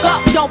 Stuck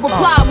up, don't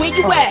reply, where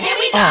you at? Here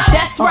we go.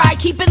 That's right,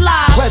 keep it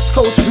live. West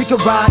Coast, we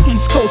can ride,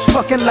 East Coast,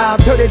 fucking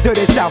live. Dirty,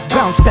 dirty South,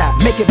 bounce that,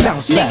 make it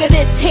bounce back. Nigga,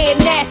 this head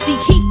nasty,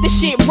 keep the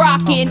shit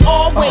rockin'.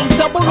 Always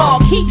double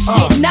all, keep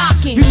shit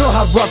knockin'. You know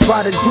how rough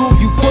riders do,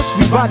 you push,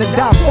 we ride and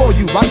die for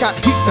you. I got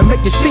heat to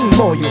make you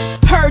steamroll you.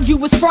 Heard you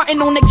was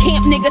frontin' on the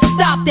camp, nigga,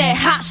 stop that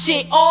hot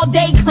shit all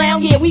day,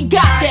 clown, yeah, we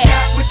got that. I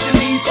got what you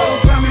need, so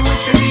tell me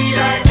what you need.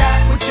 I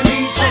got what you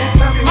need, so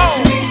tell me what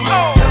you need.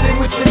 Tell me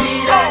what you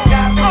need. I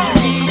got what you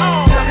need.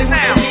 Tell me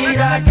what you need.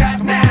 I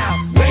got now.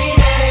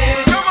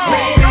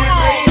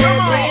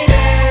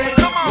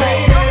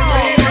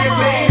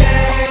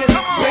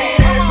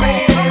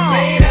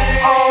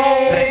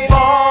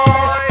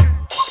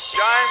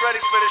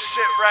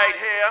 Right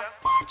here,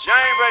 y'all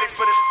ain't ready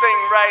for this thing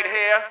right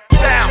here.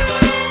 Down,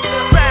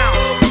 down,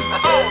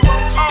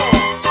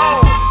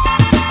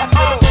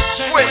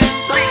 switch,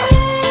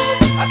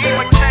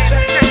 Micheal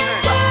Jackson,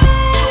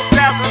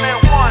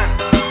 2001.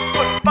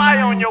 Put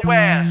fire on your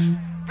ass.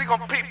 We gon'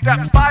 peep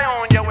that fire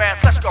on your ass.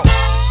 Let's go.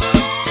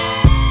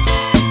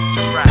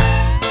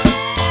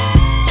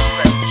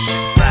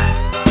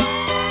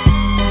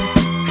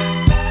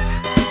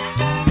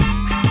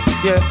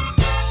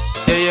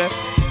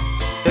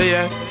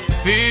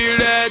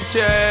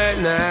 check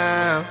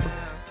now.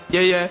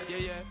 Yeah.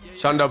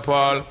 Shonda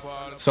Paul.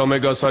 So me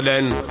go so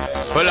then.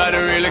 Well, I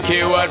don't really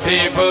care what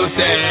people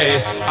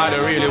say. I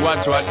don't really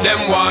watch what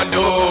them want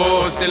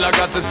do. Still I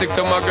got to stick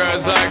to my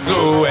girls like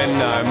glue.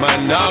 And I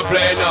might not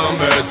play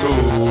number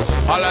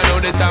 2. All I know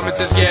the time it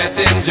is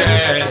getting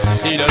jet.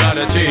 Need a lot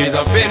of trees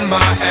up in my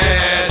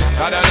head.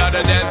 Got a lot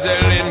of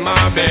dental in my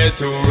bed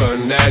to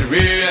run that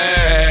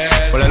real.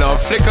 Well, I know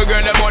flicker girl,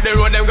 them on the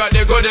road, them got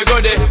the goody.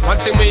 One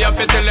thing me have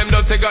to tell them,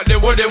 don't take out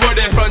the woody.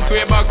 Front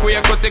way, back way,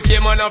 cut the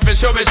came on off and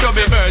shove it.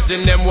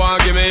 Virgin, them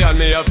want give me and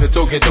me have to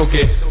took it.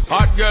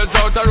 Hot girls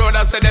out the road,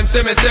 I say them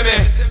see me.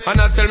 And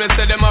I tell me,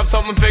 say them have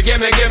something for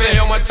gimme.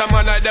 How much time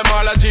I night, them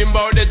all a dream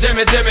about the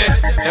Jimmy.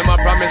 Them a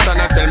promise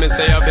and I tell me,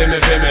 say you feel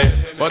me.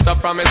 But a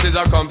promise is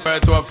a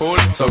compared to a fool,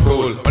 so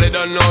cool. But they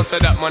don't know, say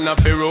that man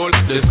have to rule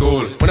the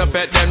school. When I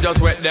pet them,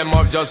 just wet them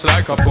up just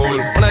like a pool.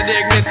 When I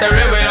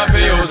dignitary way, I have to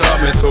use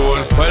up my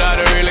tool. But I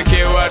don't really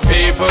care what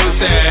people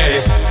say.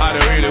 I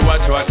don't really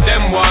watch what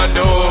them want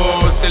do.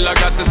 Still I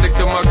got to stick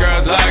to my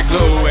girls like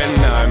glue. And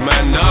I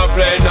might not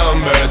play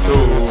number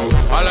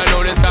 2. All I know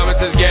the time it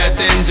is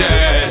getting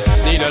jet.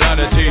 Need a lot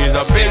of cheese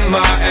up in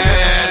my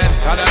head.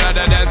 Got a lot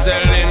of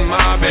dental in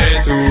my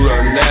bed to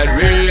run that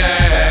real.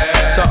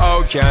 So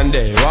how can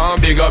they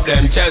want big up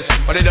them chest?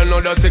 But they don't know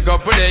that take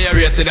up with they are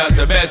rated as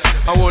the best.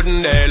 I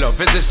wouldn't they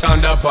love it's the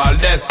sound of all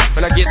this.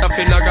 When I get up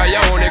in I got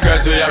your only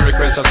girls with your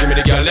request. Just give me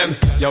the girl them.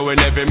 Yo, in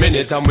every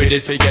minute I'm with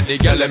it. Forget the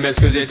girl them.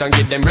 Excuse it and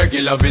get them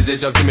regular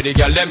visit. Just give me the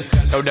girl them.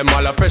 Now them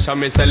all a pressure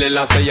me sell it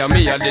last year.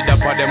 Me I did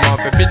up for them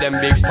off. If them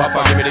big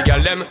papa give me the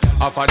girl them.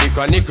 Off of the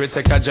chronic we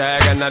take a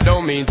drag. And I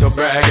don't mean to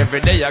brag.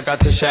 Every day I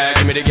got to share.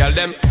 Give me the girl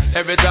them.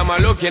 Every time I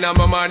look in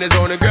my mind is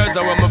only girls.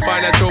 I want me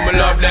find out who me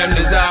love them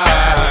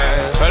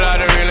design. Well, I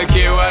don't really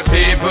care what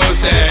people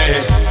say.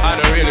 I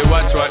don't really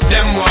watch what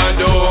them want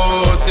do.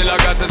 Still I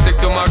got to stick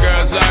to my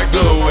girls like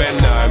glue.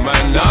 And I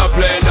might not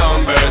play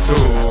number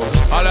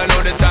 2. All I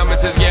know the time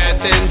it is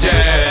getting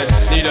jet.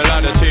 Need a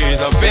lot of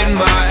cheese up in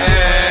my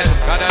head.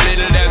 Got a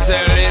little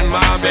dental in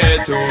my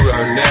bed to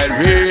run that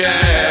real.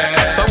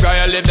 Some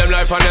guy I live them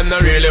life and them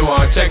not really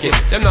want check it.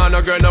 Them not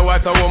no girl, no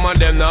wife, no woman,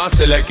 them not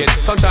select it.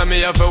 Sometimes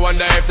me have to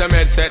wonder if them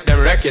headset them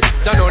wreck it.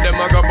 I know them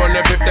a go on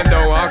the fifth, them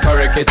don't want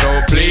correct it.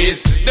 Oh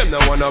please, them no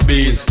wanna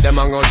bees. Them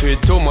a go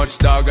treat too much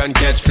dog and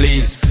catch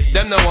fleas.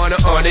 Them no wanna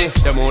honey,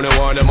 them only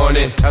want the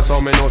money. That's how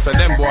me know so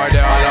them boy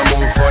they all a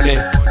move funny.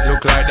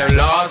 Look like them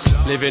lost,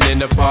 living in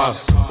the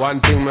past.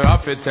 One thing me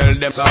have to tell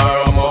them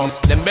sorrow mom.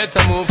 Them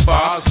better move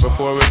fast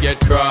before we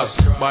get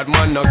crossed. Bad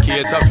man no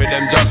cater for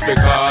them just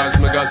because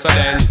me got so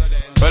then.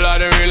 Well, I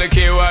don't really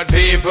care what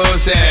people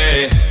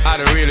say. I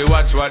don't really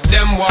watch what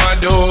them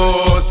want do.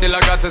 Still I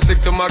got to stick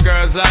to my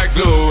girls like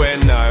glue.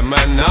 And I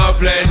might not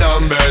play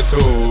number 2.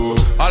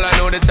 All I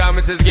know the time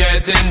it is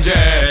getting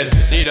jet.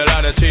 Need a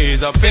lot of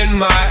cheese up in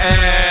my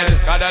head.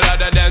 Got a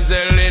lot of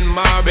dental in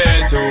my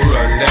bed to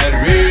run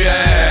that real.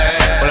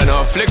 Well, I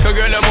know flicker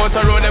girl, them out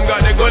the road, them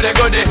got the goody.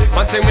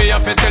 One thing me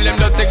have to tell them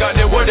that they got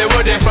the woody.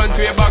 Front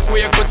way, back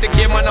way, cut the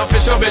came and off the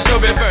shove it.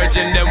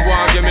 Virgin, them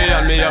want give me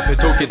and me have to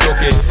took it.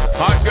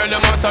 Hot girl,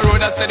 them out the road,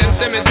 I say them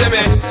see me.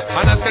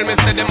 And I tell me,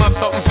 say them have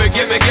something for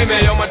gimme.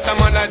 How much time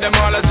I night, them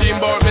all a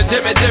dream about me,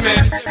 Jimmy.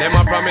 Them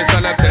a promise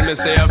and I tell me,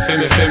 say I feel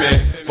me.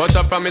 But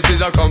a promise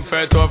is a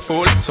comfort to a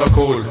fool, so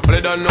cool. But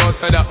they don't know,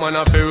 say that man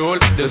have to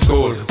rule the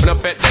school. When I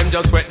pet them,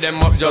 just wet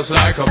them up just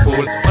like a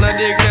pool. When I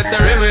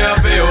dignitary, me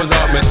have to use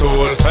up my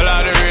tool. Well,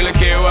 I don't really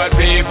care what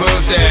people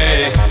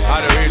say. I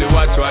don't really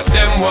watch what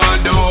them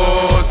want do.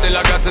 Still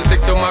I got to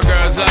stick to my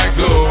girls like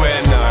glue.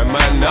 And I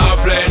might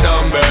not play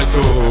number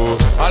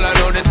 2. All I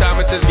know the time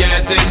it is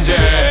getting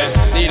jet.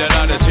 Need a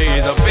lot of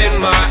cheese up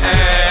in my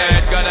head.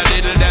 Got a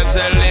little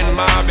dental in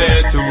my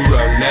bed to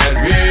run that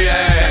real.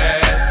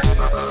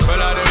 Well,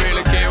 I don't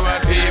really care what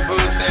people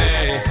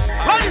say.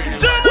 Ladies and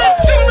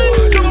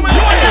gentlemen, you are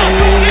now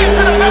tuned in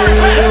to the very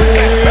best.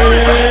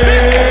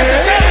 This is the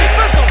Jelly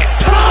Fizzle.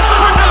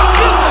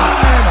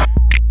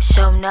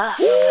 Show enough.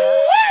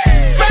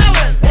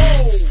 Fallon,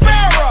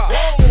 Farrah,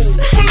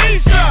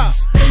 Felicia,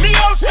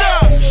 Neosha.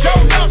 Show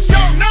enough.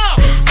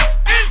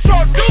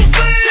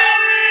 Introducing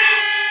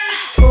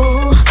Cherish.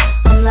 Ooh,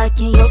 I'm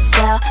liking your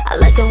style. I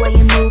like the way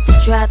you move,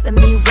 it's driving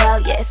me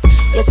wild. Yes,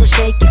 so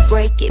shake it,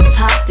 break it,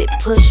 pop it,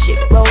 push it,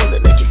 roll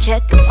it, let you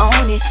check up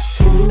on it.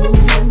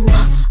 Ooh,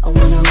 I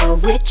wanna roll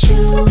with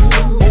you.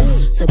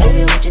 So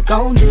baby, what you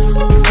gon' do?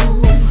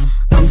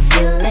 I'm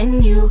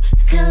feeling you.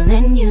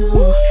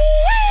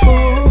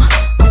 Ooh,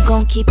 I'm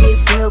gon' keep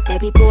it real,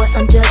 baby boy.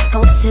 I'm just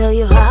gon' tell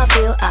you how I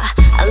feel.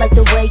 I like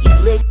the way you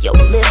lick your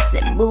lips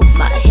and move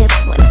my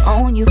hips when I'm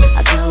on you.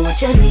 I got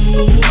what you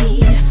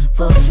need,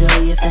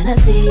 fulfill your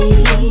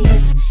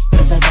fantasies.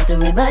 Yes, I got the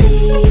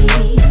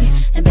remedy.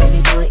 And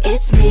baby boy,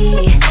 it's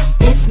me.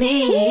 That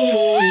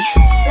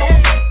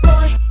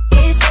boy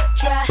is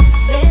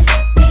driving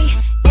me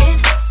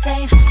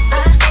insane. I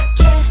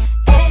can't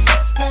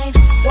explain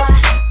why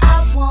I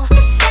want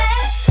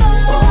that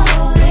boy.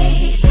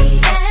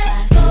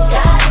 That boy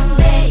got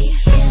me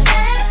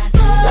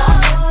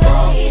lost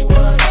for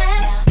words.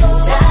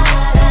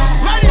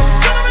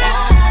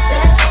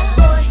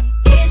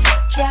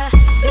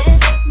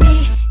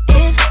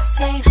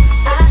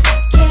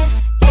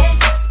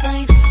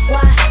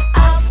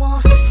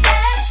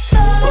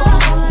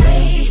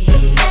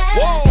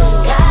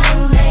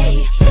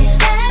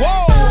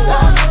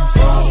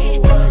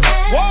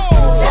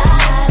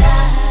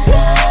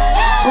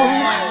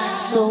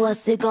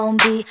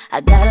 see.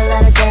 I got a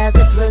lot of guys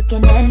that's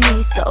looking at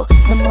me, so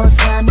the more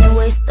time you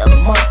waste, the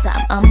more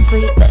time I'm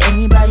free for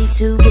anybody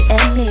to get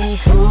at me.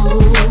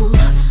 Ooh,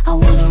 I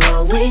wanna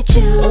roll with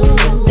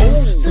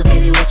you, so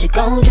baby, what you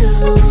gon'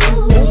 do?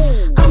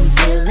 I'm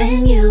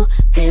feeling you,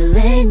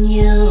 feeling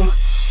you.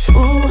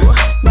 Ooh,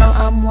 now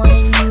I'm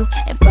wanting you,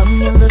 and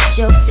from your looks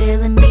you're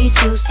feeling me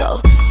too.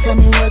 So tell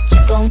me what you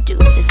gon' do.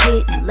 It's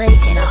getting late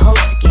and I hope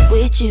to get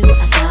with you.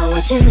 I got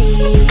what you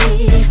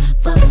need,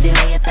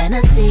 fulfill your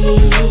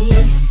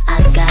fantasies.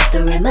 I got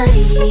the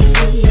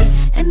remedy,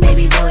 and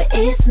baby boy,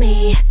 it's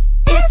me,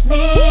 it's me.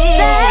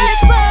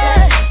 That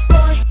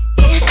boy,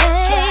 it's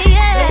driving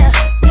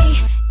me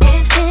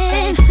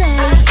insane.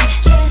 I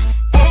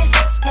can't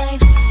explain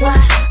why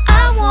I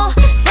want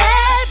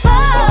that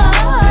boy.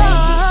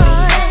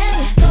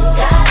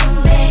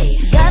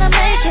 Gotta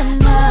make him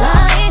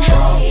mine.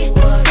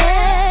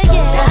 Yeah,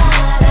 yeah.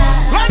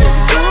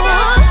 Ooh,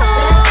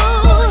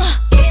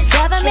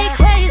 driving me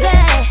crazy,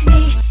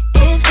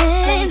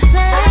 insane.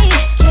 I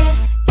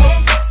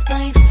can't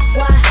explain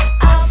why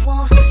I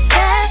want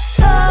that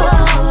boy.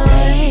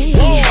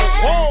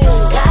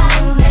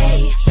 Gotta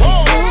make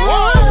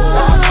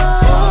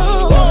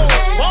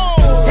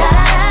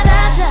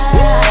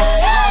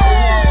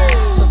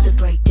what the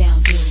breakdown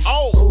do?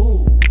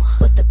 Ooh,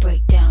 what the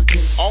breakdown do?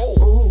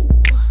 Ooh,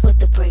 what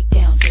the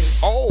breakdown do?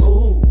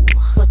 Ooh,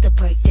 what the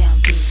breakdown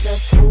do?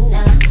 Let's go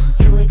now,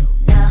 here we go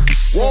now.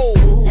 Let's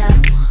go now,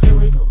 here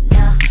we go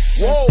now.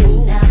 Let's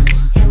go now,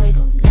 here we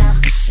go now.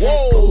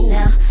 Let's go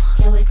now,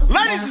 here we go now.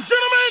 Ladies and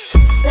gentlemen,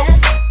 that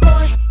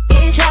boy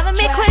is driving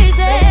me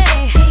crazy.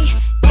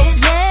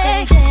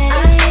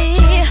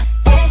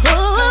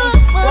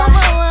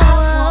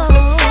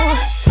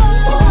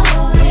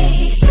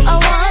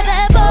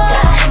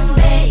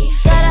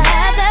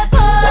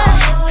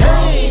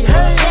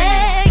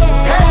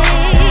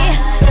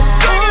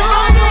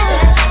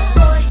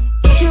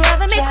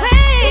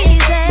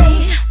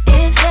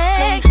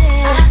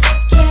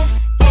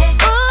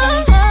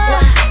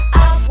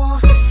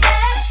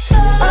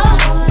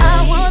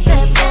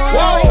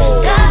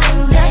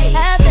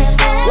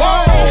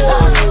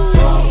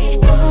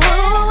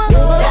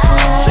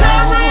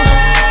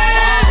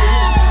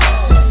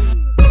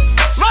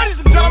 ladies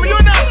and gentlemen,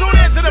 you're now tuned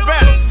in to the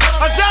best.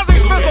 A Jazzy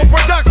Fizzle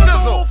production.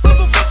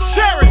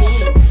 Cherish,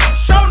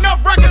 show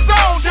enough records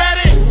on,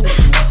 daddy.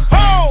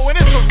 Oh, and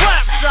it's a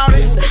rap,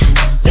 shouty.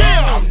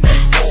 Yeah.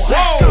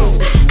 Whoa.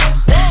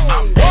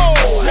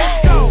 Whoa. Let's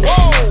go.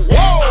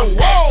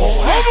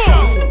 Hold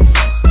on.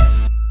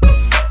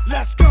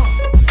 Let's go.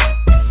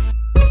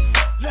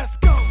 Let's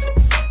go.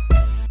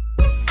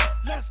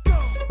 Let's go.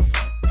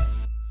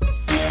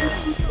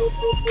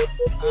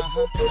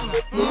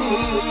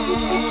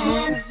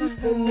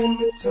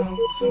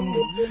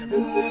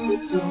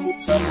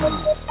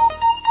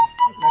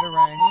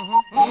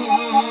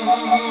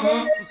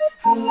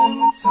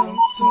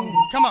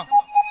 Come on.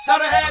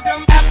 Shoulda had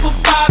them apple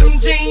bottom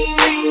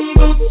jean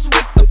boots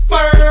with the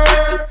fur.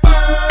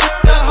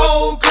 The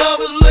whole club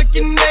was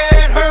looking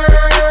at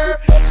her.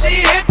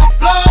 She hit the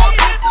floor.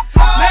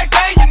 Next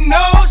thing you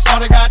know,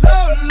 shoulda got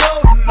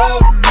low.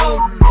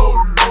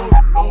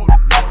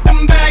 Them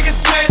baggy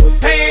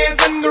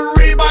sweatpants and the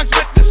Reeboks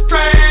with the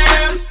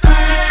straps.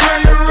 She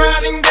turned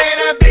around and gave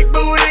that big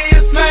booty a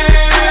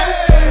slam.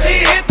 She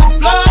hit the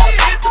floor.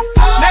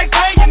 Next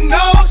thing you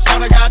know,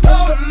 shoulda got low.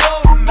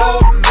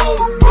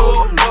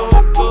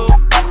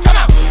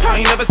 I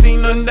ain't never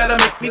seen nothing that'll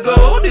make me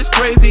go this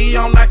crazy.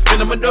 I'm like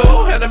spinning my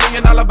dough. Had $1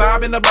 million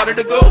vibe in the body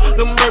to go.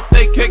 Them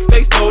birthday cakes,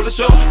 they stole the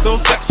show. So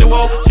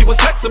sexual, she was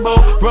flexible,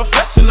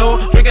 professional,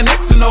 drinking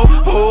Xano.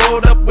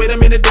 Hold up, wait a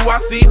minute, do I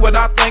see what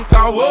I think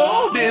I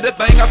will? Did a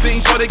thing I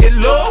seen, sure to get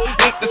low.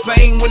 Ain't the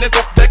same when it's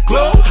up that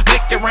close.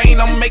 Make it rain,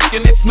 I'm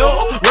making it snow.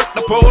 Work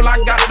the pole, I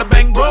got the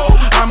bang bro.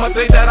 I must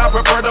say that I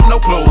prefer them no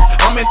clothes.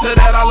 I'm into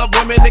that, I love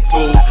women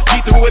exposed.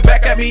 She threw it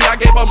back at me, I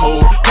gave her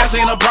more. Cash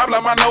ain't a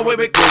problem, I know where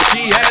it goes.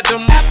 She had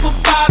them apple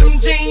bottom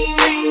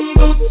jean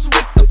boots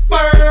with the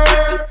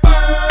fur.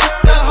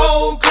 The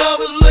whole club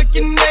was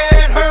looking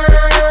at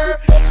her.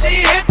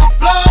 She hit the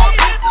floor.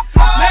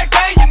 Next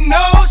thing you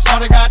know,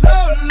 shoulda got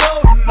low.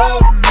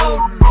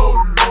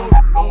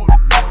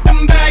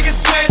 Them baggy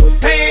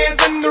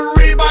sweatpants and the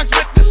Reeboks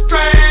with the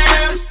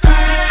straps.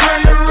 She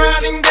turned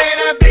around and gave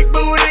that big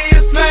booty a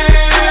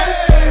slam.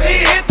 She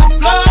hit the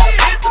floor.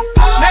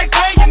 Next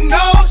thing you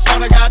know,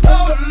 shoulda got low.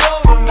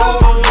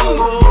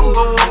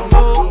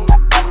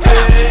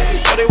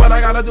 Shorty, what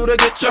I gotta do to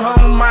get you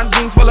home? My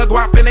jeans full of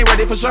guap and they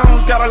ready for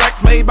shows.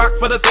 Cadillacs made box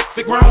for the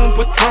sexy grown.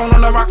 Patron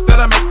on the rocks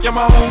that'll make you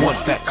moan. 1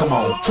 stack, come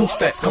on. 2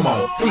 stacks, come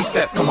on. 3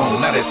 stacks, come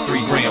on. Now that's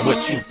 3 grand.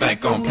 What you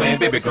think I'm playing?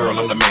 Baby girl,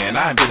 I'm the man.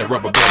 I ain't been a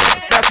rubber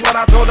band. That's what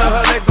I told her.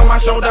 Her legs on my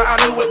shoulder. I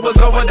knew it was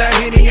over. That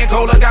Henny and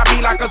Cola got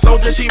me like a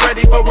soldier. She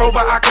ready for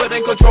Rover. I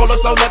couldn't control her.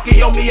 So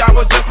lucky on me, I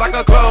was just like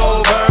a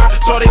clover.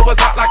 Shorty was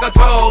hot like a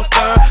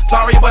toaster.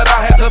 Sorry, but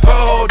I had to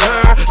fold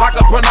her like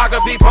a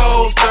pornography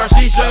poster.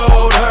 She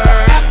showed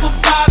her apple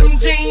bottom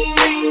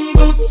jean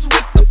boots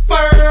with the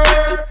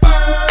fur.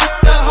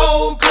 The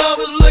whole club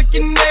was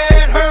looking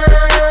at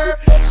her.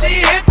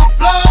 She hit the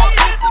floor.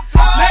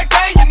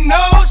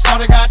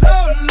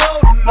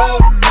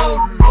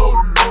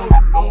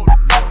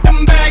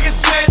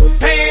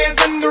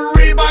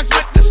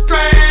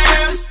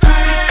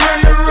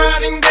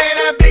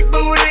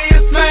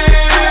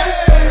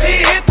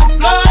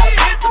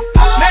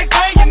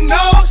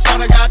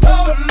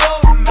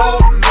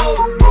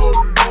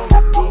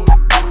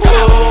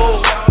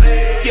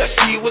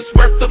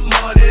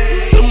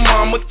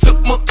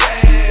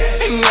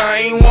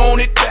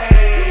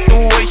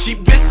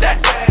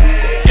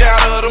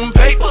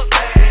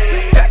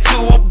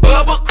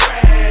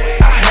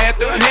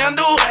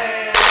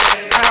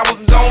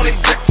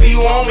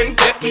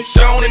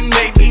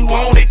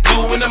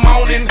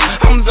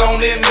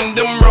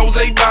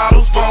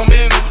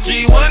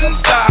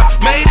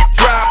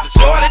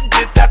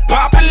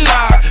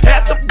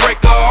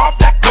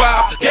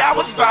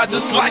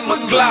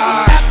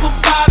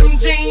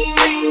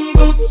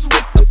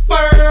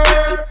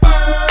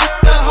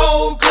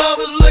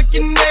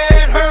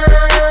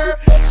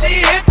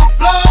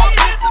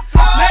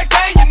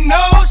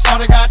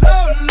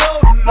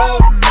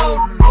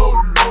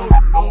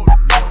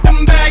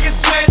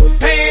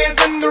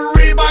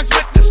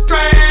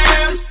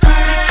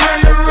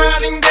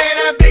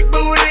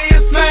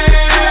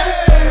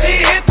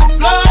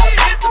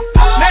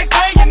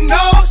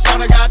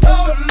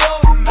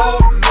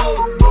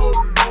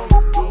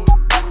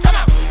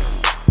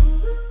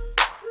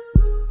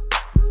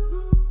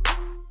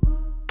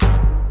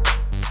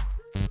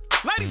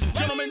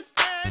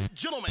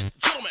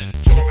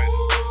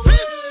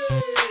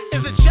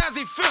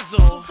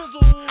 Fizzle,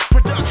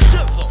 production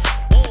shizzle.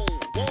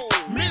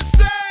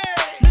 Missy,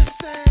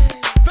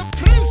 the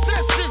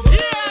princess is here.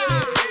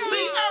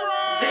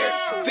 Ciara. This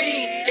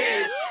beat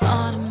is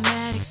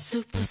automatic,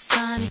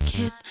 supersonic,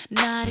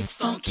 hypnotic,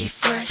 funky,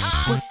 fresh.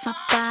 With my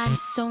body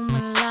so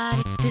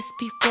melodic, this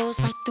beat rolls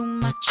right through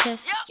my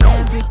chest.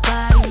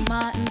 Everybody,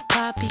 Martin,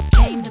 Poppy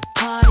came to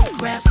party.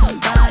 Grab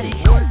somebody,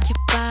 work your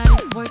body,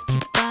 work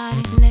your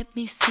body. Let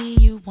me see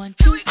you 1,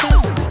 2, step.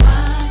 Rock it,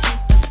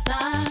 don't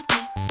stop it.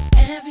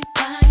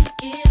 Everybody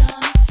get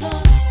on the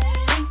floor.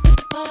 Crank the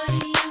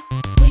party up.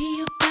 We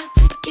about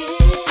to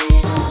get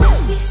it on. Let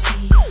me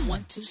see you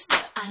 1, 2,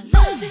 step. I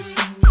love it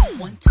when you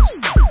 1, 2,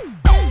 step.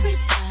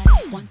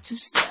 Everybody 1, 2,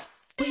 step.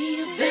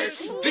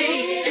 This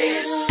beat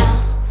is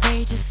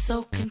outrageous,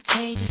 so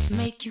contagious,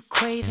 make you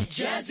crave it.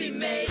 Jazzy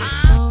made it.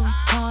 So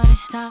retarded,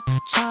 top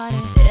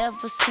charted.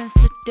 Ever since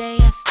the day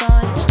I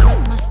started,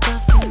 struck my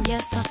stuff and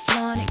yes I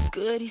flaunt it.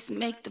 Goodies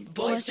make the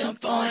boys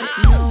jump on it.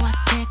 No, I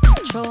can't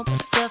control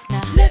myself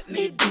now. Let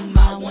me do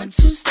my 1,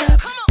 2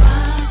 step. Rock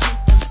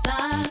it, don't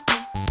stop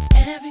it.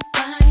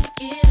 Everybody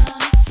get on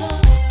the floor.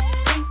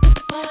 Crank the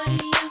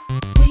party up.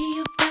 We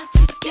about to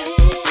get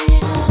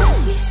it on. Let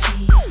me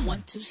see you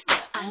 1, 2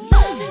 step. I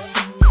love it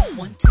when you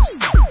 1, 2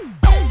 step.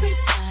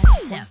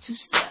 Everybody 1, 2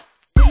 step.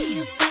 We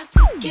about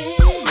to get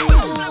it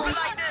on.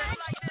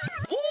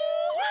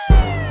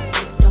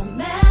 It don't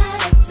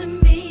matter to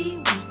me.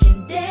 We can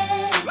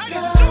dance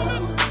slow.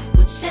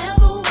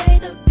 Whichever way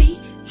the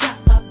beat drop,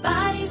 our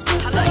bodies will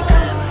slow.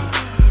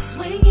 So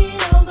swing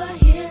it over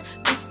here,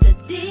 Mr.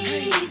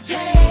 DJ,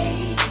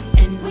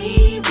 and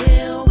we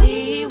will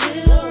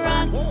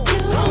rock you.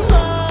 Don't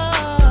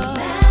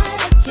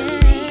matter to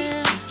me.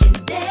 We can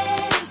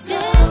dance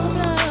slow.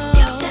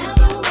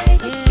 Whichever way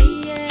the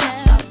beat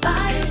drop, our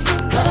bodies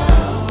will go.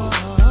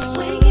 So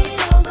swing it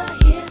over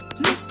here,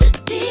 Mr.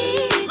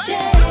 DJ,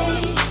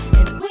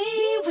 and we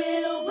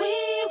will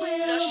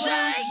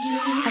rock you.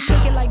 I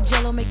shake it like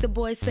Jello, make the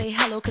boys say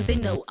hello, cause they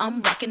know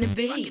I'm rocking the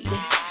beat.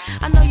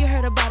 I know you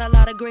heard about a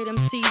lot of great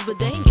MCs, but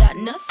they ain't got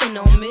nothing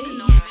on me.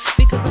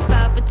 Because I'm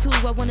 5 for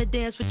 2, I wanna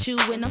dance with you,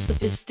 and I'm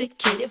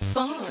sophisticated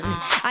fun.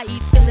 I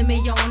eat filet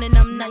mignon, and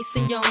I'm nice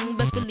and young,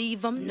 best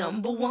believe I'm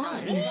number 1.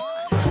 Rock it,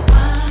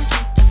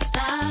 don't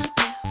stop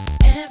it.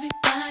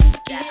 Everybody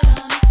get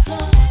on the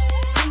floor.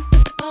 Crank the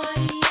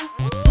party up.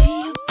 We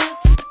about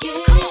to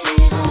get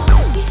it on.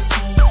 We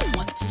see you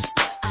 1, 2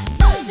 step. I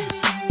love it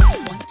when you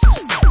 1, 2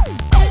 step.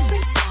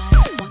 Everybody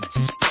 1,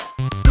 2 step.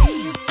 We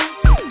about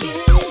to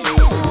get it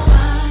on.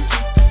 Rock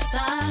it, don't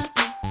stop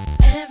it.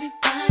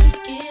 Everybody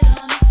get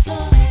on the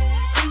floor.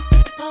 Crank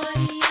the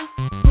party up.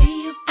 We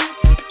about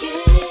to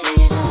get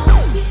it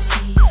on. We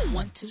see you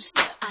 1, 2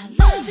 step. I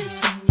love it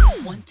when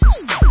you 1, 2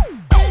 step.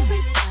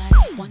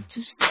 Everybody 1,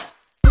 2 step.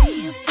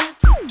 We about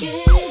to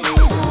get it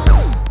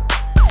on.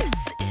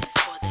 This is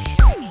for the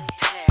hearing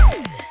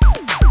impaired.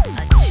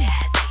 A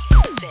Jazzy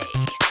Faye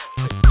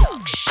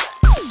production.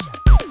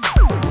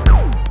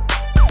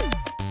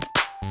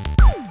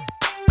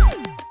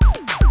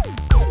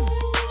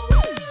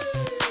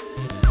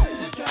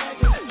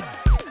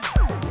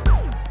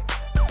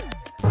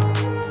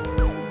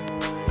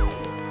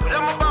 What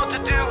I'm about to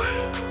do,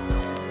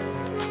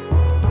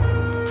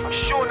 I'm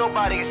sure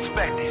nobody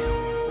expected,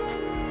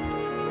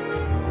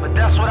 but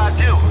that's what I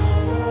do.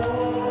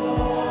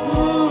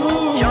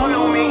 Y'all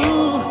know me.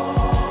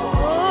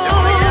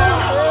 Y'all know yeah.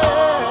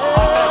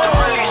 I'm about to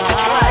release the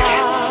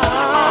dragon.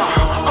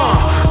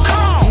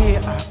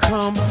 Here I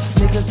come,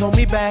 niggas hold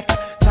me back.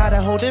 Tired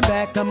of holding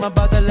back, I'm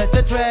about to let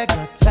the drag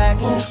attack.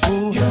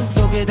 Ooh,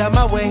 so get out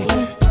my way.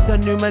 It's a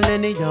new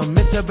millennium,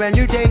 it's a brand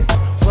new day. So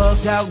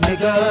fucked out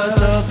niggas,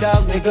 thugged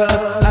out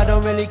niggas. I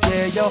don't really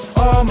care, yo,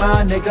 all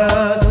my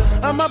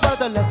niggas. I'm about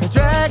to let the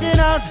dragon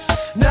out.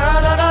 Nah,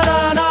 nah, nah,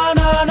 nah, nah,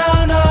 nah,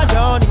 nah, nah.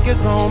 Y'all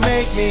niggas gon'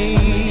 make me.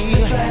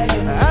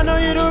 I know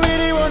you don't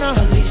really wanna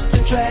unleash the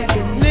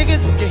dragon.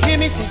 Niggas, if you hear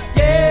me, say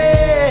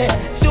yeah.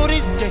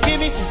 Shorties, if you hear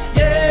me, say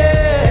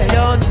yeah.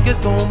 Y'all niggas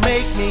gon'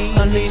 make me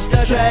unleash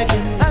the dragon.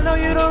 I know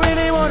you don't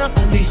really wanna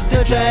unleash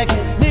the dragon.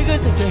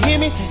 Niggas, if you hear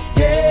me, say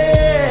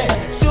yeah.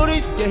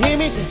 Shorties, if you hear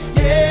me, say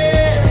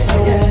yeah.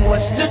 So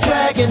what's the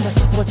dragon?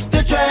 What's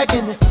the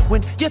dragon? It's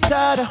when you're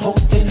tired of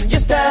holding your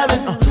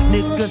styling.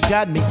 Niggas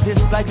got me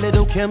pissed like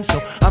Little Kim,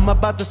 so I'm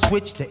about to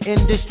switch to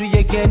industry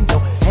again. Yo,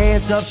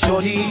 hands up,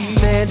 shorty,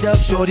 stand up,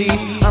 shorty.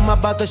 I'm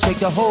about to shake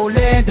the whole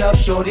land up,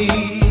 shorty.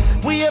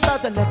 We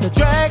about to let the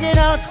dragon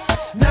out.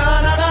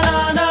 Nah, nah, nah,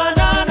 nah, nah,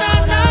 nah,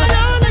 nah, nah.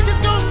 Y'all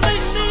niggas gon'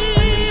 make me.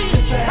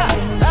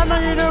 I know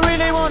you don't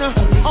really wanna.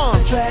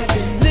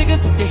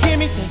 Niggas, if you hear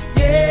me say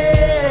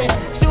yeah.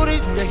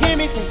 Shorties, if you hear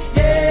me say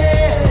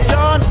yeah.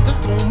 Y'all niggas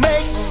gon'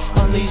 make me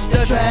unleash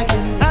the dragon.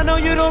 I know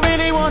you don't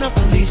really wanna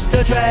unleash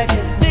the dragon.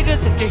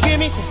 Niggas, if you hear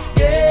me say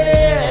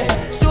yeah.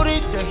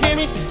 Shorties, if you hear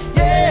me say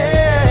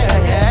yeah.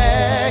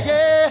 Yeah,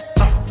 yeah,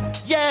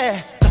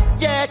 yeah,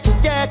 yeah,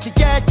 yeah,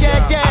 yeah, yeah,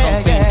 yeah. I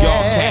don't think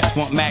y'all cats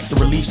want Mac back to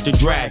release the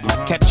dragon.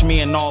 Catch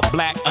me in all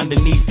black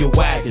underneath your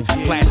wagon.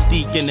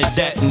 Plastique in the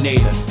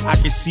detonator. I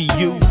can see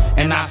you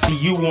and I see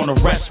you on a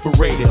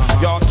respirator.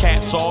 Y'all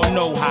cats all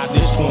know how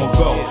this gon'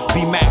 go.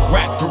 B-Mac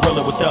rap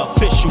gorilla with the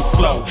official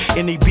flow.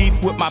 Any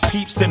beef with my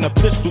peeps, then the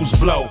pistols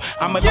blow.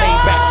 I'ma lay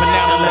back for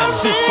now and let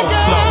Sisco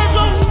flow.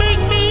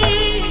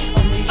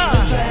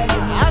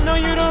 I know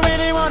you don't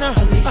really wanna.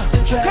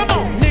 Come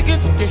on,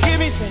 niggas, you hear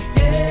me say.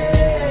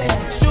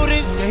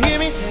 Shooters, you hear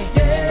me say.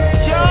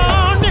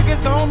 Y'all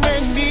niggas gon'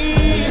 make me.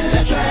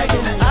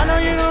 I know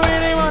you don't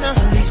really wanna.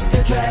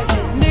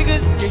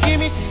 Niggas, you hear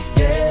me say.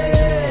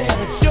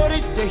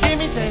 Shooters, you hear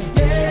me say.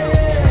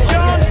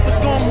 Y'all niggas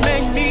gon'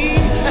 make me.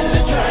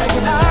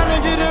 I know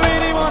you don't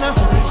really wanna.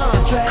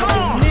 Come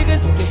on,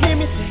 niggas, you hear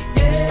me say.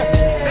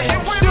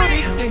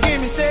 Shooters, you hear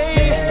me say.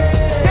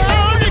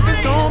 Y'all niggas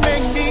gon'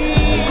 make me.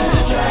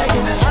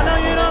 I know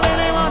you don't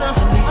really wanna.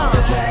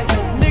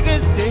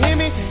 Niggas, you hear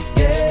me say.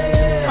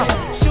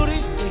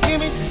 Shooters, you hear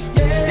me say.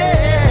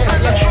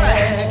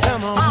 Yeah,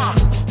 come on.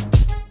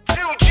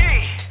 2G,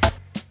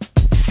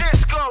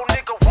 Sisco,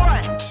 nigga,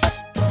 what?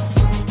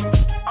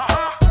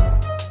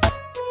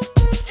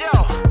 Yo,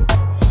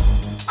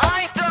 I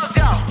ain't thugged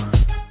out.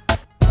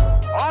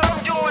 All I'm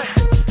doing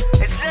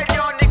is letting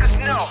y'all niggas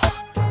know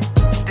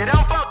that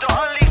I'm about to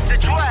unleash the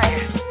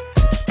dragon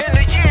in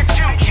the year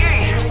 2G.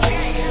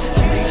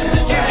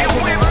 If you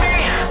with me,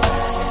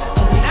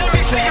 let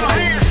me see your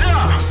hands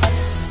up.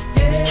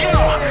 Yo,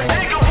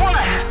 nigga,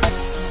 what?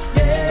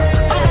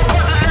 I'm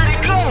about to let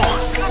it go.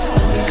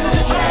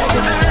 I'm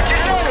about to let you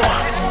know.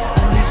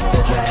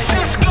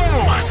 Sisco,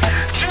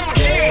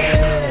 2G,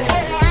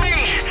 over me,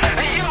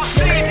 and you'll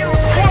see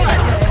what?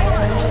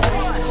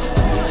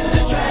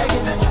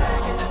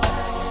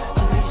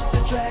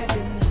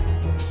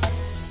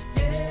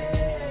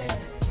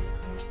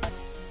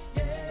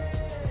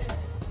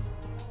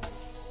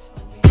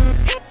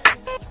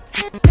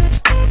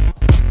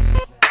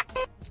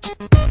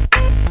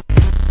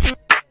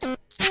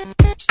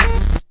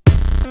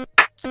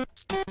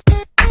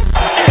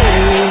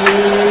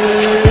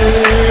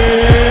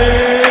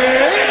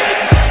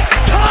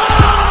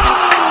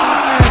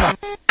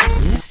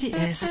 It's the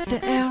S, the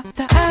L,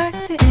 the I,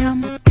 the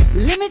M.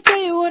 Let me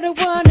tell you what I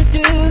wanna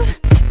do.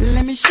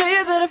 Let me show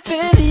you that I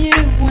feel you.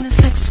 Wanna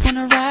sex,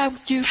 wanna ride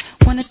with you.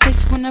 Wanna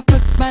taste when I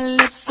put my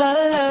lips all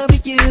over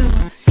you.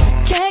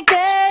 Can't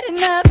get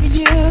enough of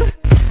you.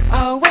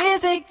 Always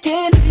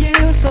thinking of you.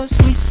 So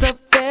sweet, so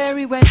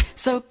very wet.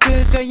 So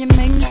good, girl, you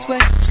make me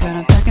sweat. Girl,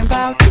 I'm talking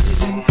about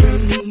bitches and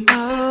cream.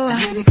 Oh,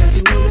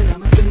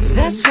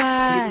 that's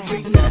right.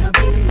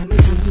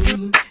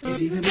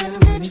 It's even better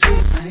when it's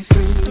with ice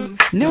cream.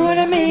 Know what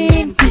I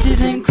mean?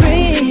 Peaches and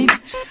cream.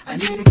 I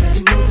need it 'cause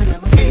you know that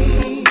I'm a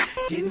fiend.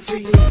 Getting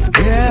free.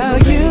 Girl,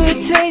 you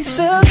taste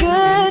so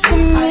good to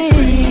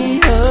me.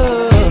 Oh,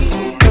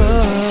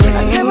 oh. I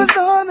never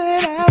thought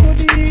that I would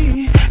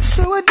be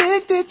so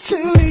addicted to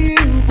you.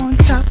 On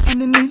top,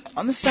 underneath,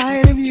 on the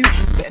side of you.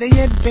 Better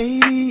yet,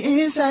 baby,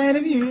 inside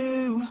of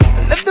you. I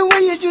love the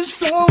way you're just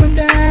flowing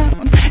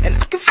down, and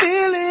I can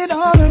feel it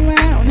all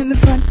around. In the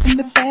front, in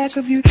the back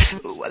of you.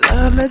 Ooh, I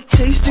love the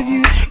taste of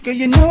you. Girl,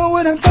 you know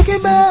what I'm talking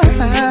about.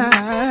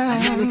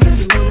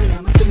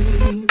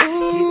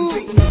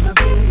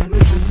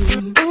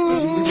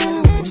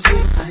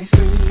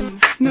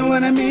 Know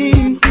what I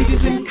mean?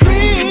 Peaches and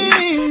cream.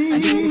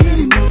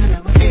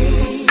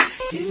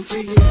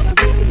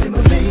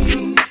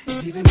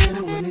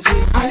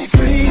 Ice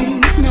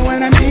cream. Know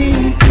what I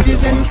mean?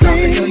 Peaches and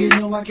cream. Girl, you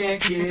know I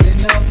can't get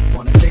enough.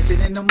 Wanna taste it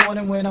in the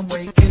morning when I'm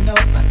waking up.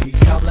 Like peach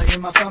cobbler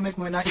in my stomach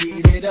when I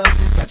eat it up.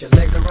 Got your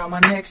legs around my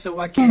neck so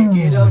I can't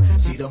get up.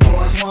 See the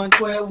boys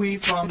 112, we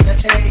from the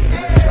A.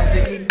 When it comes to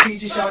eating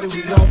peaches, shawty,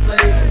 we don't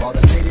play. So all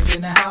the ladies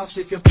in the house,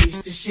 if you're piece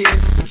of shit,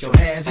 put your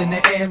hands in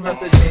the air and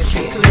represent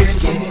the clear.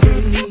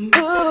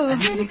 Ooh,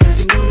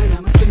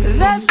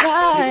 that's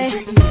right.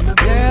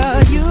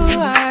 Girl, you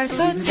are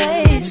so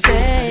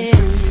tasty.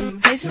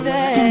 Tasty.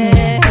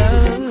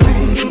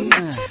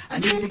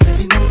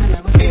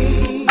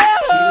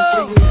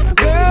 Oh,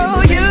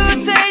 girl, you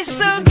taste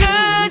so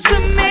good to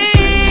me.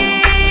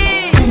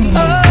 Oh,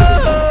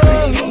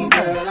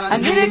 I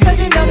need it 'cause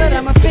you know that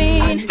I'm a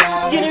fiend.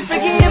 Getting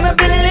freaky in my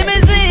Billy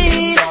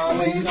limousine.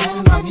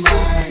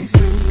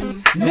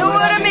 Know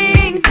what I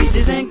mean?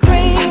 Peaches and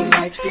cream. I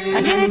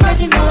need it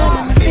 'cause you know that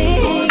I'm a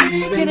fiend.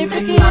 Getting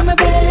freaky in my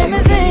Billy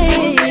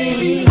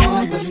limousine.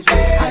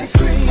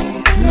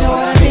 Know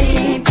what I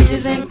mean?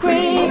 Peaches and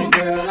cream.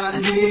 Girl, I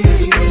need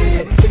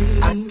it.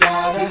 I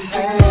gotta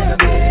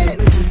have it.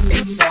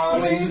 It's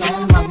always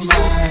on my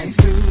mind.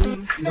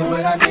 Know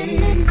what I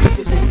mean?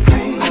 Peaches and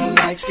cream. I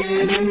like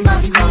it in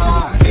my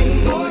car,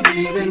 or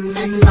even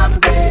in my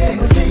bed,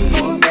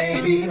 or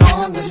maybe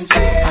on the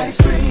street. Ice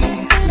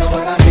cream. Know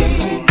what I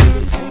mean?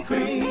 Peaches and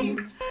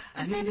cream.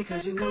 I need it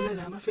 'cause you know that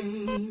I'm a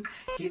fiend.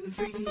 Getting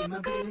freaky in my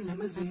Billy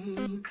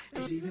limousine.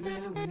 It's even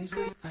better when it's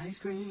with ice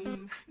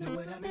cream. Know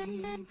what I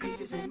mean?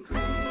 Peaches and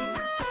cream.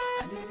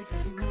 I need it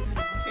 'cause you know that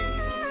I'm a fiend.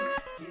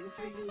 Getting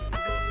freaky in my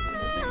Billy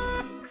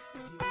limousine.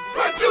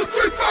 1, 2,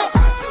 3, 4.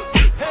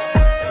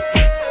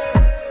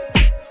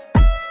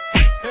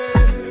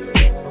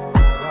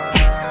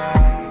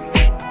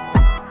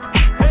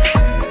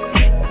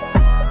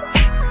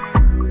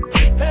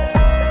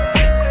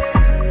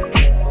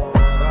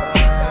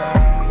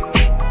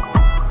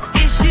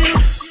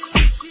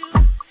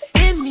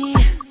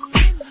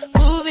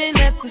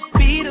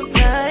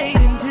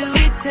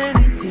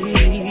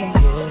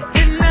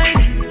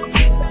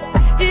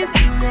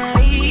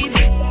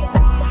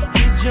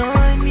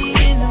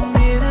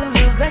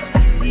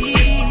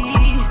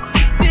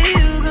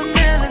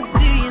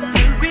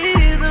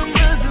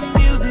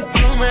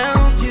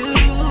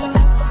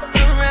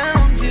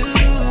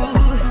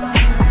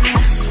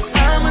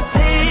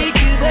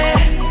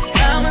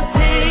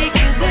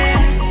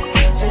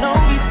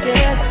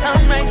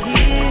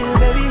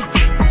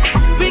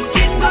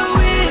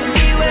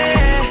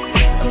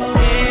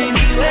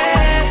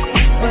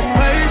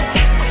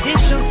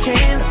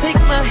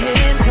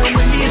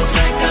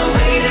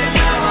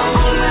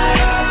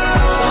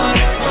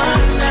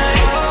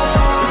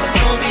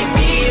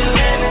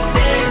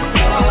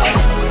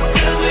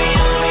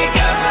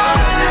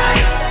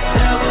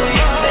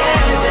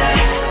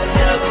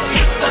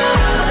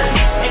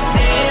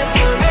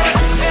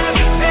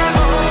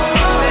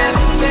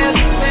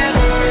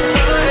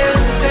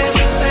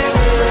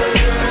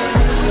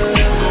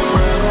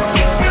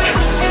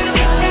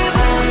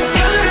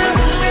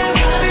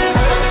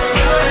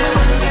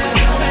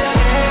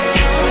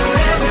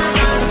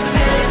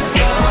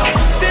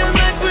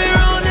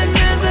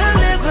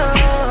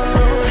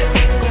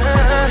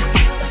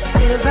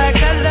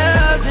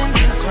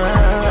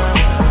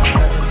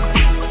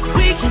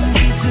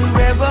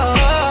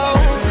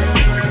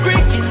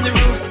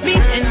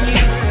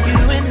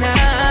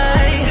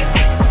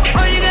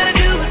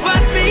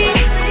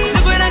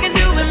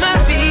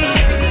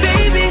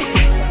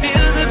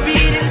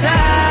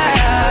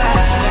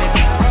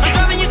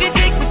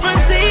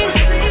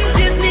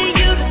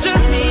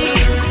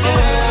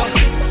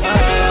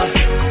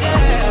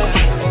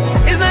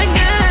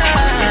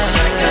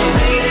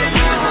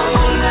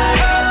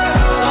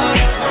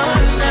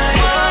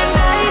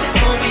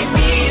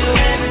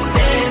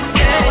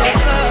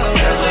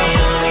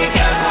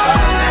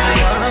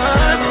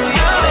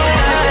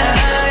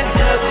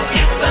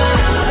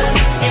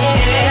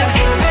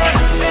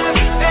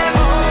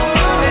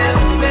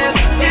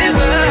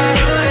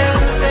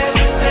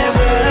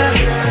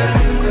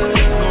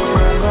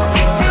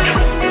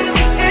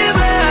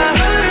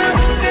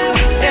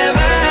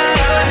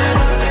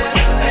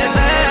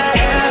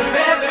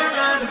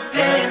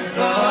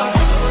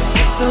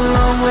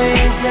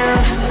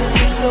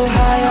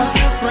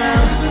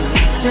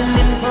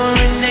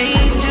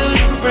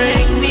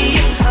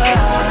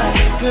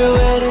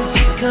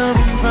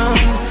 coming from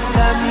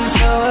got me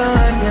so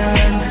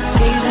undone.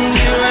 Gazing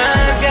your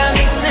eyes got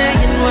me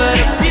saying, what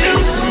a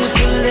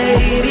beautiful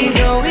lady.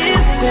 Though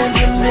it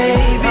bends a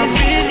maybe, it's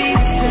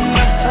releasing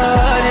my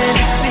heart and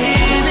it's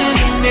feeling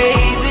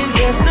amazing.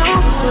 There's no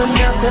one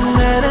else that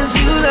matters.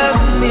 You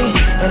love me,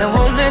 and I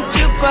won't let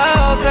you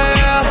fall, girl.